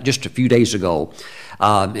numbers on that just a few days ago,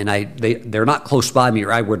 and they're not close by me,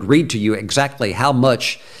 or I would read to you exactly how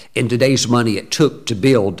much in today's money it took to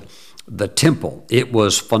build the temple. It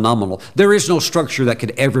was phenomenal. There is no structure that could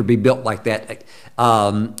ever be built like that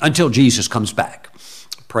until Jesus comes back.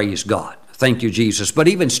 Praise God. Thank you, Jesus. But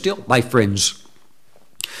even still, my friends,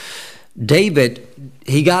 David,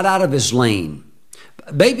 he got out of his lane.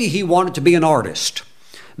 Maybe he wanted to be an artist.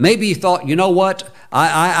 Maybe he thought, you know what,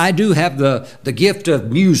 I do have the gift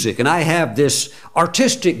of music, and I have this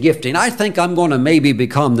artistic gifting. I think I'm going to maybe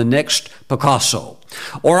become the next Picasso.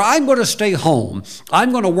 Or I'm going to stay home.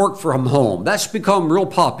 I'm going to work from home. That's become real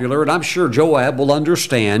popular, and I'm sure Joab will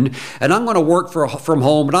understand. And I'm going to work from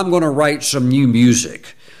home, and I'm going to write some new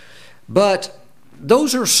music. But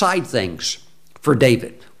those are side things for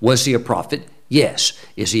David. Was he a prophet? Yes.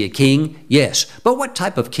 Is he a king? Yes. But what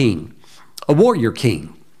type of king? A warrior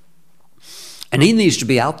king. And he needs to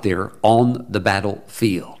be out there on the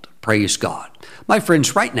battlefield. Praise God. My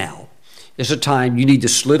friends, right now is a time you need to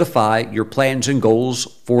solidify your plans and goals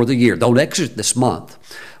for the year. Don't exit this month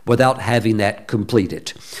without having that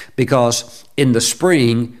completed. Because in the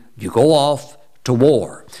spring, you go off to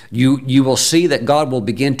war. You will see that God will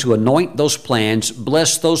begin to anoint those plans,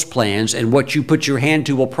 bless those plans, and what you put your hand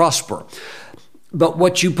to will prosper. But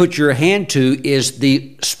what you put your hand to is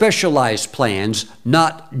the specialized plans,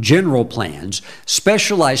 not general plans.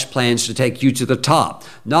 Specialized plans to take you to the top,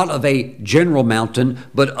 not of a general mountain,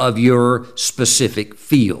 but of your specific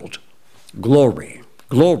field. Glory,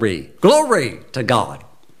 glory, glory to God.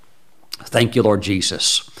 Thank you, Lord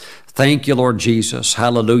Jesus. Thank you, Lord Jesus.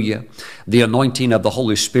 Hallelujah. The anointing of the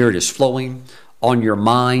Holy Spirit is flowing on your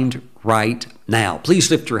mind right now.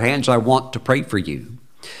 Please lift your hands. I want to pray for you.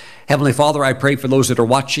 Heavenly Father, I pray for those that are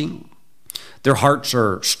watching. Their hearts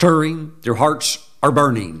are stirring. Their hearts are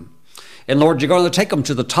burning. And Lord, you're going to take them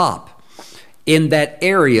to the top in that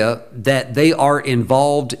area that they are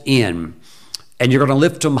involved in. And you're going to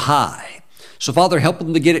lift them high. So Father, help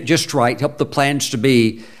them to get it just right. Help the plans to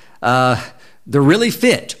be, they're really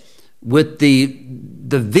fit with the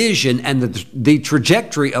vision and the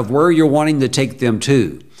trajectory of where you're wanting to take them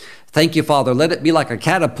to. Thank you, Father. Let it be like a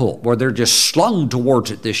catapult where they're just slung towards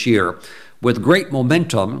it this year with great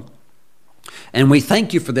momentum. And we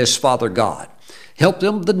thank you for this, Father God. Help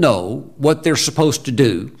them to know what they're supposed to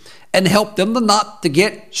do and help them to not to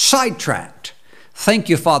get sidetracked. Thank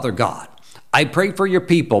you, Father God. I pray for your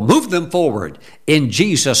people. Move them forward in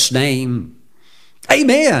Jesus' name.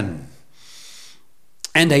 Amen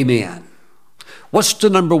and amen. What's the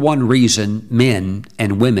number one reason men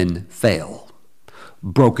and women fail?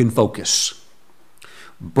 Broken focus.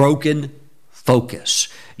 Broken focus.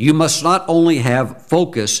 You must not only have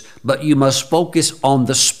focus, but you must focus on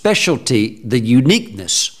the specialty, the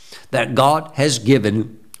uniqueness that God has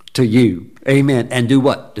given to you. Amen. And do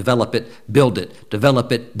what? Develop it, build it,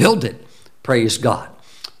 develop it, build it. Praise God.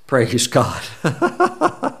 Praise God.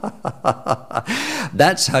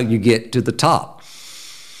 That's how you get to the top.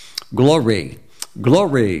 Glory,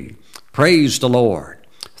 glory. Praise the Lord.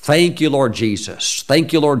 Thank you, Lord Jesus.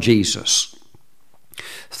 Thank you, Lord Jesus.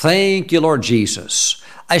 Thank you, Lord Jesus.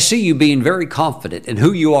 I see you being very confident in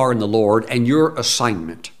who you are in the Lord and your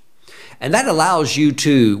assignment. And that allows you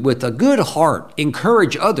to, with a good heart,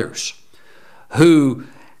 encourage others who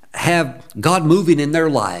have God moving in their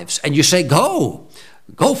lives. And you say, go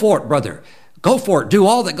for it, brother. Go for it. Do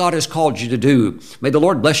all that God has called you to do. May the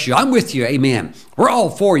Lord bless you. I'm with you. Amen. We're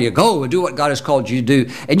all for you. Go and do what God has called you to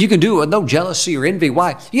do. And you can do it with no jealousy or envy.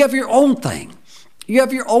 Why? You have your own thing. You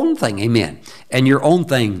have your own thing. Amen. And your own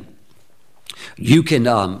thing, you can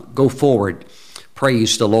go forward.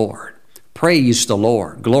 Praise the Lord. Praise the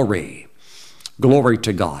Lord. Glory. Glory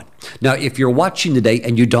to God. Now, if you're watching today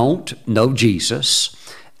and you don't know Jesus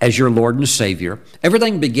as your Lord and Savior,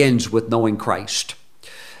 everything begins with knowing Christ.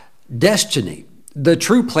 Destiny, the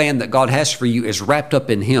true plan that God has for you, is wrapped up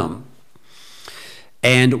in Him.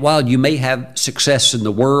 And while you may have success in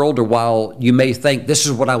the world, or while you may think this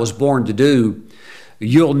is what I was born to do,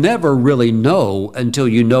 you'll never really know until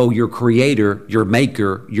you know your Creator, your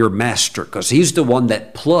Maker, your Master, because He's the one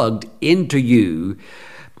that plugged into you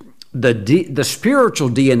the spiritual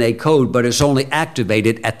DNA code, but it's only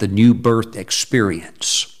activated at the new birth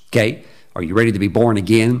experience. Okay? Are you ready to be born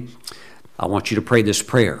again? I want you to pray this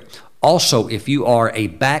prayer. Also, if you are a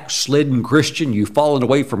backslidden Christian, you've fallen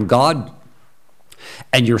away from God,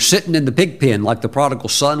 and you're sitting in the pig pen like the prodigal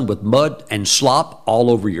son with mud and slop all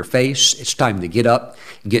over your face, it's time to get up,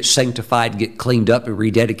 get sanctified, get cleaned up, and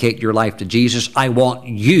rededicate your life to Jesus. I want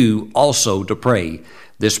you also to pray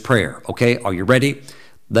this prayer. Okay? Are you ready?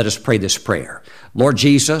 Let us pray this prayer. Lord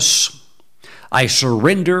Jesus, I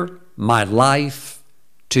surrender my life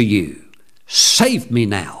to you. Save me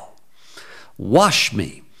now. Wash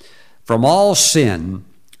me from all sin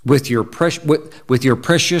with your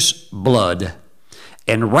precious blood,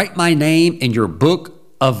 and write my name in your book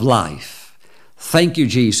of life. Thank you,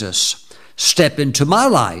 Jesus. Step into my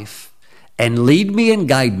life and lead me and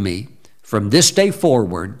guide me from this day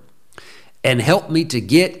forward, and help me to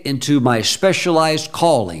get into my specialized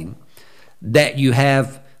calling that you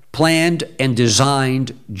have planned and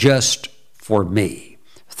designed just for me.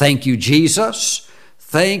 Thank you, Jesus.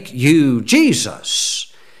 Thank you,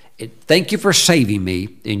 Jesus. Thank you for saving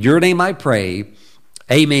me. In your name I pray.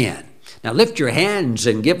 Amen. Now lift your hands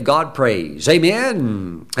and give God praise.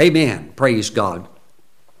 Amen. Amen. Praise God.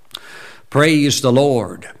 Praise the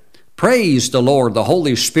Lord. Praise the Lord. The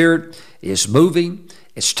Holy Spirit is moving.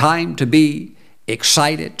 It's time to be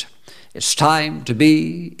excited. It's time to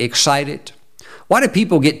be excited. Why do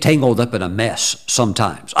people get tangled up in a mess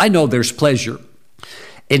sometimes? I know there's pleasure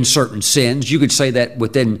in certain sins. You could say that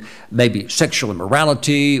within maybe sexual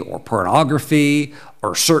immorality or pornography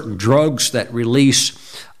or certain drugs that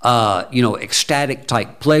release ecstatic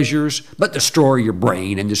type pleasures, but destroy your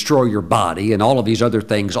brain and destroy your body, and all of these other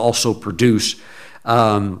things also produce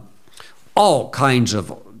all kinds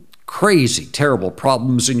of crazy, terrible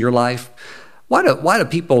problems in your life. Why do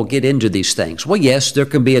people get into these things? Well, yes, there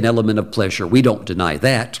can be an element of pleasure. We don't deny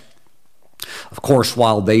that. Of course,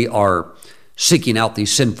 while they are seeking out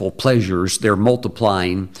these sinful pleasures, they're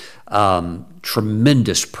multiplying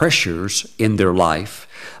tremendous pressures in their life.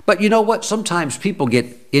 But you know what? Sometimes people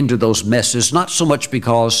get into those messes, not so much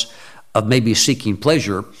because of maybe seeking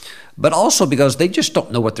pleasure, but also because they just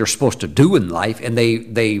don't know what they're supposed to do in life, and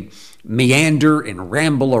they meander and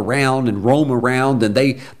ramble around and roam around, and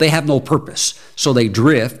they have no purpose. So they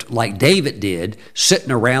drift like David did,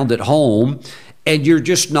 sitting around at home, and you're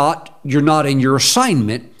not in your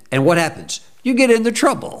assignment. And what happens? You get into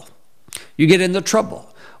trouble. You get into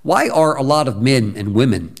trouble. Why are a lot of men and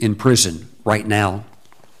women in prison right now?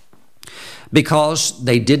 Because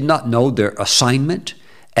they did not know their assignment,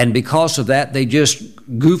 and because of that, they just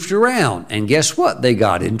goofed around. And guess what? They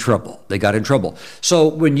got in trouble. They got in trouble. So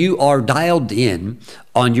when you are dialed in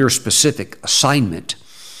on your specific assignment,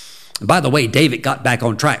 by the way, David got back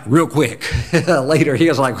on track real quick. Later, he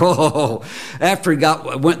was like, whoa. After he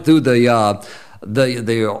went through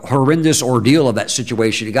the horrendous ordeal of that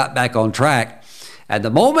situation, he got back on track. And the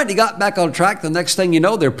moment he got back on track, the next thing you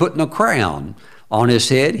know, they're putting a crown on his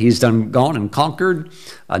head. He's gone and conquered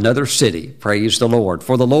another city. Praise the Lord.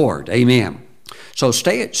 For the Lord. Amen. So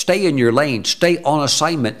stay in your lane. Stay on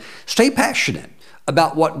assignment. Stay passionate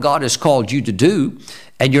about what God has called you to do.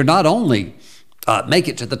 And you're not only make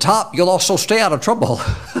it to the top, you'll also stay out of trouble.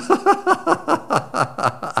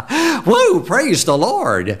 Woo! Praise the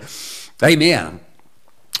Lord. Amen.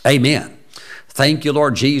 Amen. Thank you,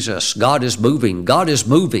 Lord Jesus. God is moving. God is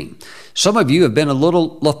moving. Some of you have been a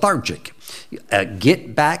little lethargic.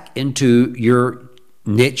 Get back into your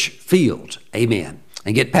niche field. Amen.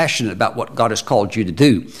 And get passionate about what God has called you to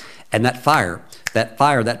do. And that fire,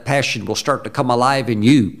 that passion will start to come alive in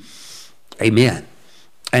you. Amen.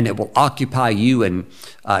 And it will occupy you and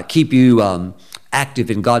keep you active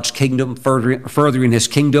in God's kingdom, furthering His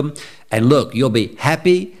kingdom. And look, you'll be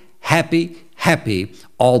happy, happy, happy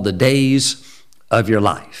all the days of your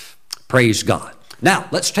life. Praise God. Now,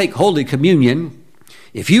 let's take Holy Communion.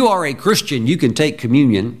 If you are a Christian, you can take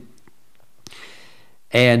communion.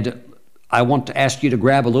 And I want to ask you to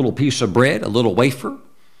grab a little piece of bread, a little wafer,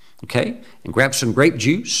 okay, and grab some grape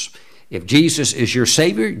juice. If Jesus is your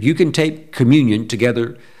Savior, you can take communion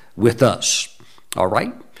together with us. All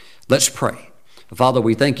right? Let's pray. Father,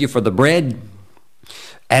 we thank you for the bread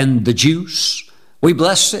and the juice. We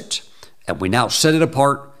bless it, and we now set it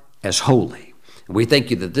apart as holy. And we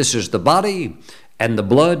thank you that this is the body and the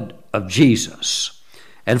blood of Jesus.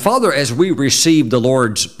 And Father, as we receive the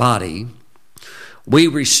Lord's body, we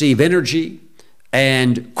receive energy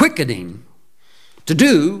and quickening to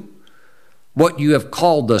do what you have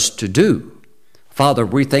called us to do. Father,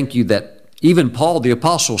 we thank you that even Paul the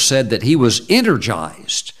Apostle said that he was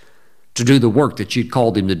energized to do the work that you'd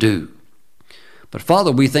called him to do. But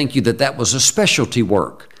Father, we thank you that that was a specialty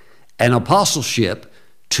work, an apostleship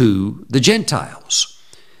to the Gentiles.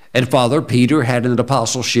 And Father, Peter had an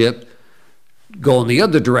apostleship go in the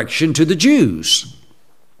other direction to the Jews.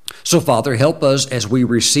 So Father, help us as we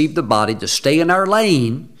receive the body to stay in our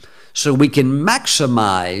lane so we can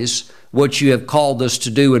maximize what you have called us to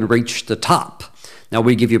do and reach the top. Now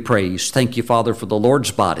we give you praise. Thank you, Father, for the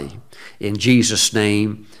Lord's body. In Jesus'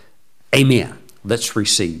 name, amen. Let's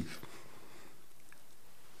receive.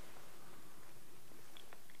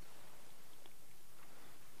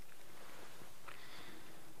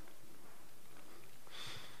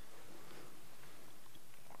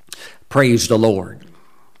 Praise the Lord.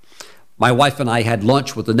 My wife and I had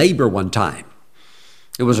lunch with a neighbor one time.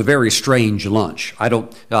 It was a very strange lunch.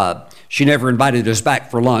 She never invited us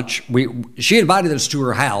back for lunch. She invited us to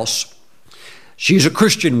her house. She's a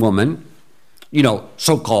Christian woman,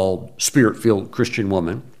 so-called spirit-filled Christian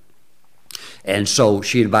woman. And so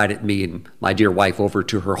she invited me and my dear wife over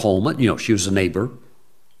to her home. She was a neighbor.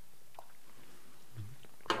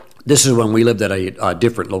 This is when we lived at a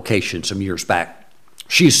different location some years back.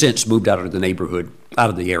 She's since moved out of the neighborhood, out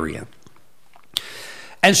of the area.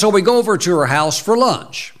 And so we go over to her house for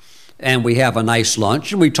lunch, and we have a nice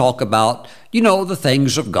lunch, and we talk about, the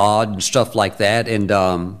things of God and stuff like that. And,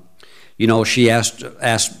 she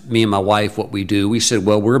asked me and my wife what we do. We said,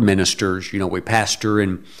 well, we're ministers, we pastor,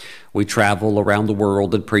 and we travel around the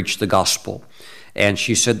world and preach the gospel. And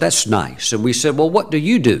she said, that's nice. And we said, well, what do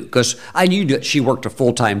you do? Because I knew that she worked a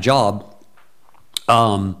full-time job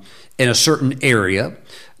in a certain area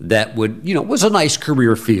that was a nice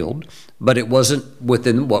career field, but it wasn't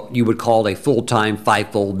within what you would call a full-time,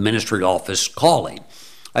 fivefold ministry office calling.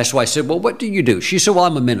 So I said, well, what do you do? She said, well,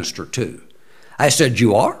 I'm a minister too. I said,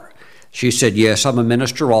 you are? She said, yes, I'm a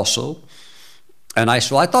minister also. And I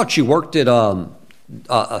said, well, I thought you worked at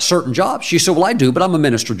a certain job. She said, well, I do, but I'm a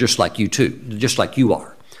minister just like you too, just like you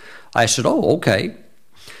are. I said, oh, okay.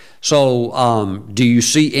 So do you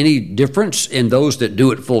see any difference in those that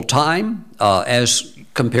do it full time as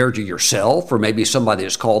compared to yourself, or maybe somebody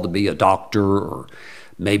that's called to be a doctor, or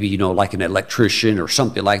maybe, like an electrician or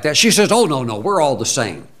something like that? She says, oh, no, we're all the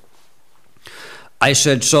same. I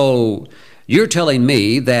said, so you're telling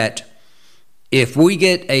me that if we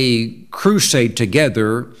get a crusade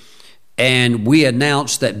together and we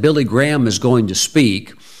announce that Billy Graham is going to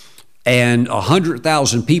speak and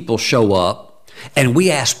 100,000 people show up and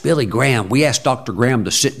we ask Billy Graham, we ask Dr. Graham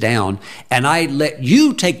to sit down and I let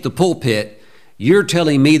you take the pulpit, you're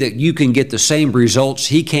telling me that you can get the same results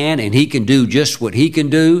he can and he can do just what he can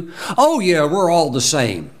do? Oh yeah, we're all the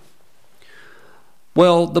same.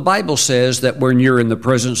 Well, the Bible says that when you're in the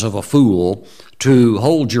presence of a fool, to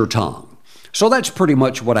hold your tongue. So that's pretty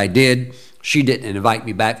much what I did. She didn't invite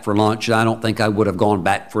me back for lunch. I don't think I would have gone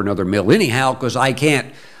back for another meal anyhow, because I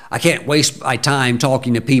can't waste my time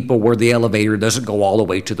talking to people where the elevator doesn't go all the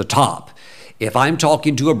way to the top. If I'm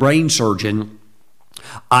talking to a brain surgeon,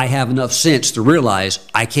 I have enough sense to realize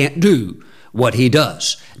I can't do what he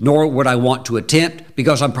does, nor would I want to attempt,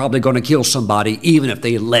 because I'm probably going to kill somebody even if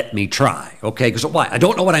they let me try. Okay, because why? I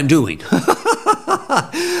don't know what I'm doing.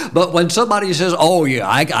 But when somebody says, oh yeah,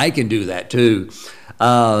 I can do that too.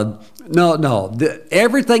 No.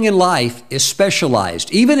 Everything in life is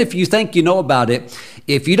specialized. Even if you think you know about it,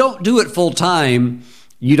 if you don't do it full time,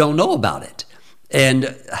 you don't know about it.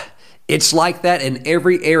 And it's like that in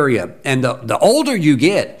every area. And the older you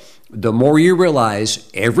get, the more you realize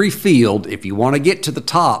every field, if you want to get to the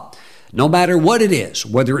top, no matter what it is,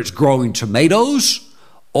 whether it's growing tomatoes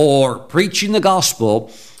or preaching the gospel,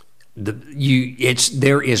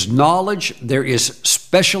 there is knowledge, there is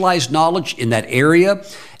specialized knowledge in that area,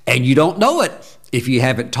 and you don't know it if you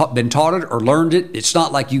haven't been taught it or learned it. It's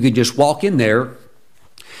not like you could just walk in there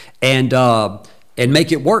and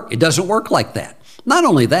make it work. It doesn't work like that. Not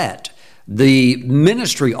only that, the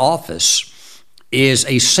ministry office is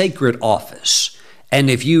a sacred office. And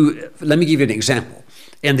let me give you an example.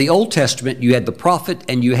 In the Old Testament, you had the prophet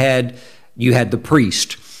and you had the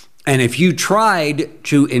priest. And if you tried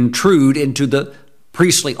to intrude into the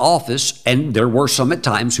priestly office, and there were some at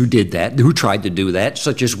times who did that, who tried to do that,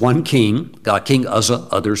 such as one king, King Uzzah,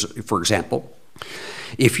 others, for example.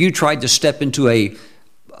 If you tried to step into a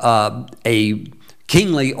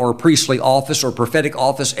kingly or priestly office or prophetic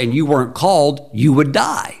office and you weren't called, you would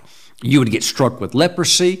die. You would get struck with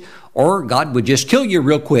leprosy, or God would just kill you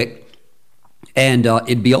real quick and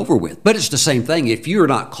it'd be over with. But it's the same thing. If you're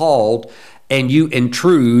not called and you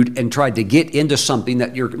intrude and try to get into something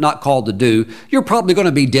that you're not called to do, you're probably going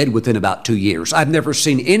to be dead within about 2 years. I've never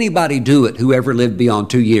seen anybody do it who ever lived beyond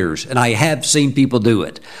 2 years, and I have seen people do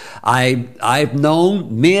it. I've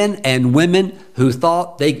known men and women who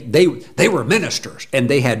thought they were ministers, and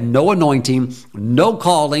they had no anointing, no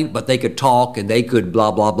calling, but they could talk and they could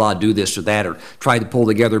blah, blah, blah, do this or that, or try to pull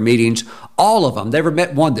together meetings. All of them. Never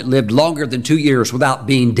met one that lived longer than 2 years without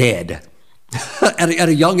being dead. at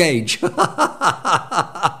a young age.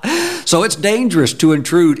 So it's dangerous to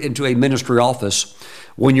intrude into a ministry office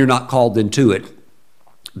when you're not called into it,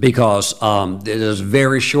 because there's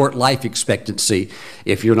very short life expectancy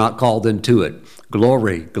if you're not called into it.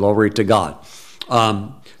 Glory to God.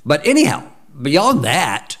 But anyhow, beyond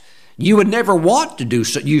that, you would never want to do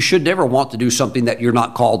so. You should never want to do something that you're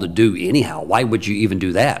not called to do anyhow. Why would you even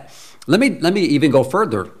do that? Let me even go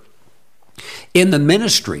further. In the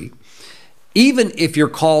ministry, even if you're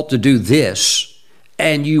called to do this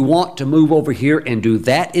and you want to move over here and do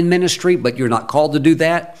that in ministry, but you're not called to do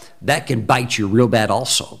that, that can bite you real bad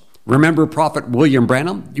also. Remember Prophet William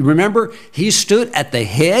Branham? You remember he stood at the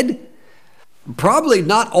head, probably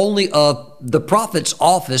not only of the prophet's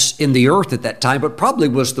office in the earth at that time, but probably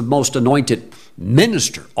was the most anointed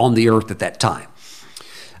minister on the earth at that time.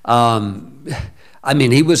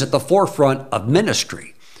 He was at the forefront of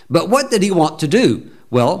ministry. But what did he want to do?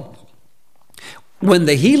 Well, when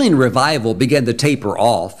the healing revival began to taper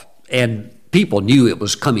off and people knew it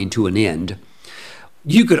was coming to an end,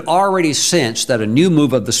 you could already sense that a new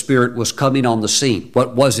move of the Spirit was coming on the scene.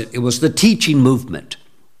 What was it? It was the teaching movement.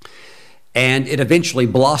 And it eventually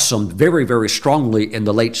blossomed very, very strongly in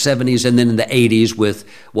the late 70s and then in the 80s with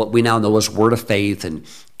what we now know as Word of Faith and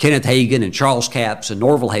Kenneth Hagin and Charles Capps and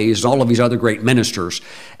Norval Hayes and all of these other great ministers.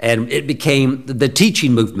 And it became the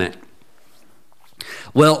teaching movement.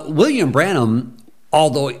 Well, William Branham,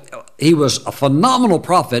 although he was a phenomenal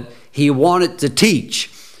prophet, he wanted to teach,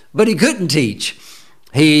 but he couldn't teach.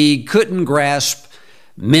 He couldn't grasp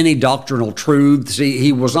many doctrinal truths.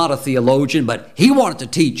 He was not a theologian, but he wanted to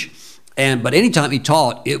teach. But anytime he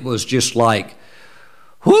taught, it was just like,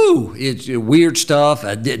 whoo, it's weird stuff.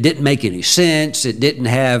 It didn't make any sense. It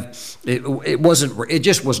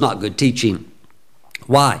just was not good teaching.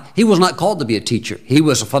 Why? He was not called to be a teacher. He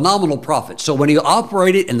was a phenomenal prophet. So when he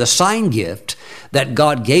operated in the sign gift that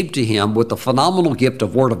God gave to him with the phenomenal gift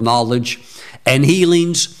of word of knowledge and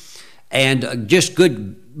healings and just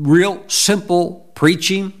good, real simple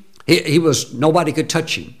preaching. Nobody could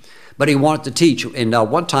touch him, but he wanted to teach. And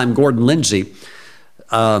one time, Gordon Lindsay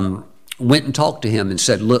went and talked to him and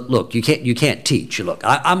said, look, you can't teach. Look,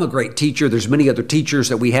 I'm a great teacher. There's many other teachers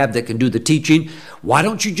that we have that can do the teaching. Why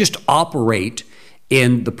don't you just operate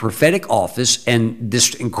in the prophetic office and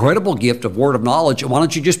this incredible gift of word of knowledge, and why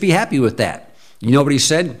don't you just be happy with that? You know what he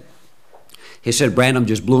said? He said Branham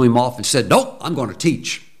just blew him off and said, nope, I'm going to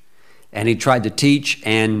teach. And he tried to teach,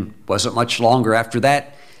 and wasn't much longer after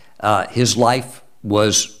that, his life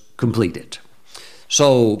was completed.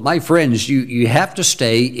 So, my friends, you have to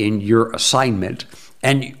stay in your assignment,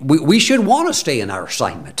 and we should want to stay in our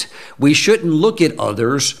assignment. We shouldn't look at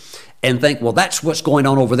others and think, well, that's what's going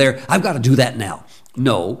on over there. I've got to do that now.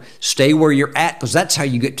 No, stay where you're at, because that's how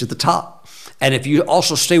you get to the top. And if you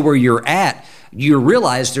also stay where you're at, you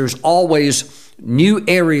realize there's always new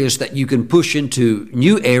areas that you can push into,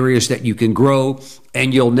 new areas that you can grow,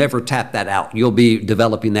 and you'll never tap that out. You'll be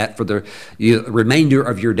developing that for the remainder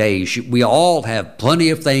of your days. We all have plenty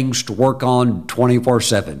of things to work on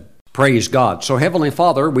 24/7. Praise God. So, Heavenly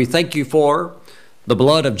Father, we thank you for the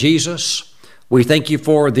blood of Jesus. We thank you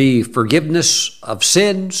for the forgiveness of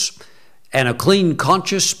sins and a clean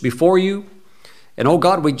conscience before you. And, oh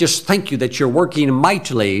God, we just thank you that you're working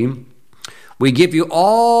mightily. We give you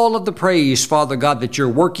all of the praise, Father God, that you're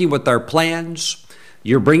working with our plans.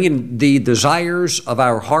 You're bringing the desires of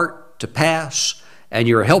our heart to pass, and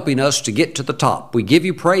you're helping us to get to the top. We give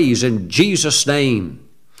you praise in Jesus' name.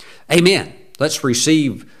 Amen. Let's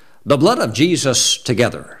receive the blood of Jesus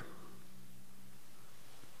together.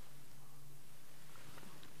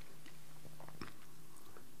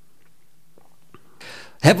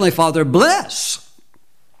 Heavenly Father, bless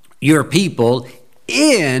your people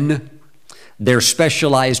in their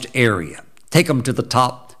specialized area. Take them to the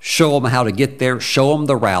top. Show them how to get there. Show them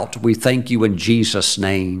the route. We thank you in Jesus'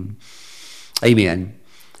 name. Amen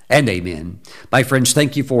and amen. My friends,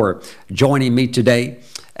 thank you for joining me today.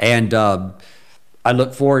 And I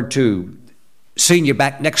look forward to seeing you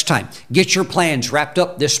back next time. Get your plans wrapped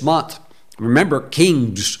up this month. Remember,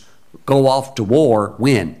 kings go off to war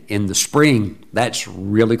when? In the spring. That's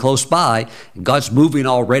really close by. God's moving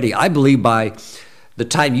already. I believe by the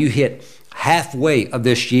time you hit halfway of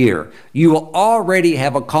this year, you will already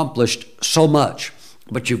have accomplished so much.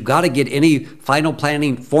 But you've got to get any final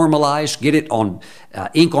planning formalized, get it on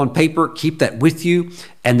ink on paper, keep that with you,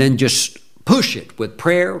 and then just push it with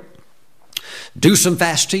prayer. Do some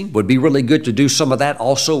fasting. Would be really good to do some of that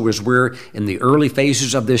also as we're in the early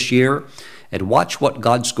phases of this year. And watch what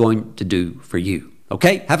God's going to do for you.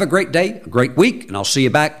 Okay? Have a great day, a great week, and I'll see you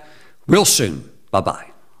back real soon. Bye-bye.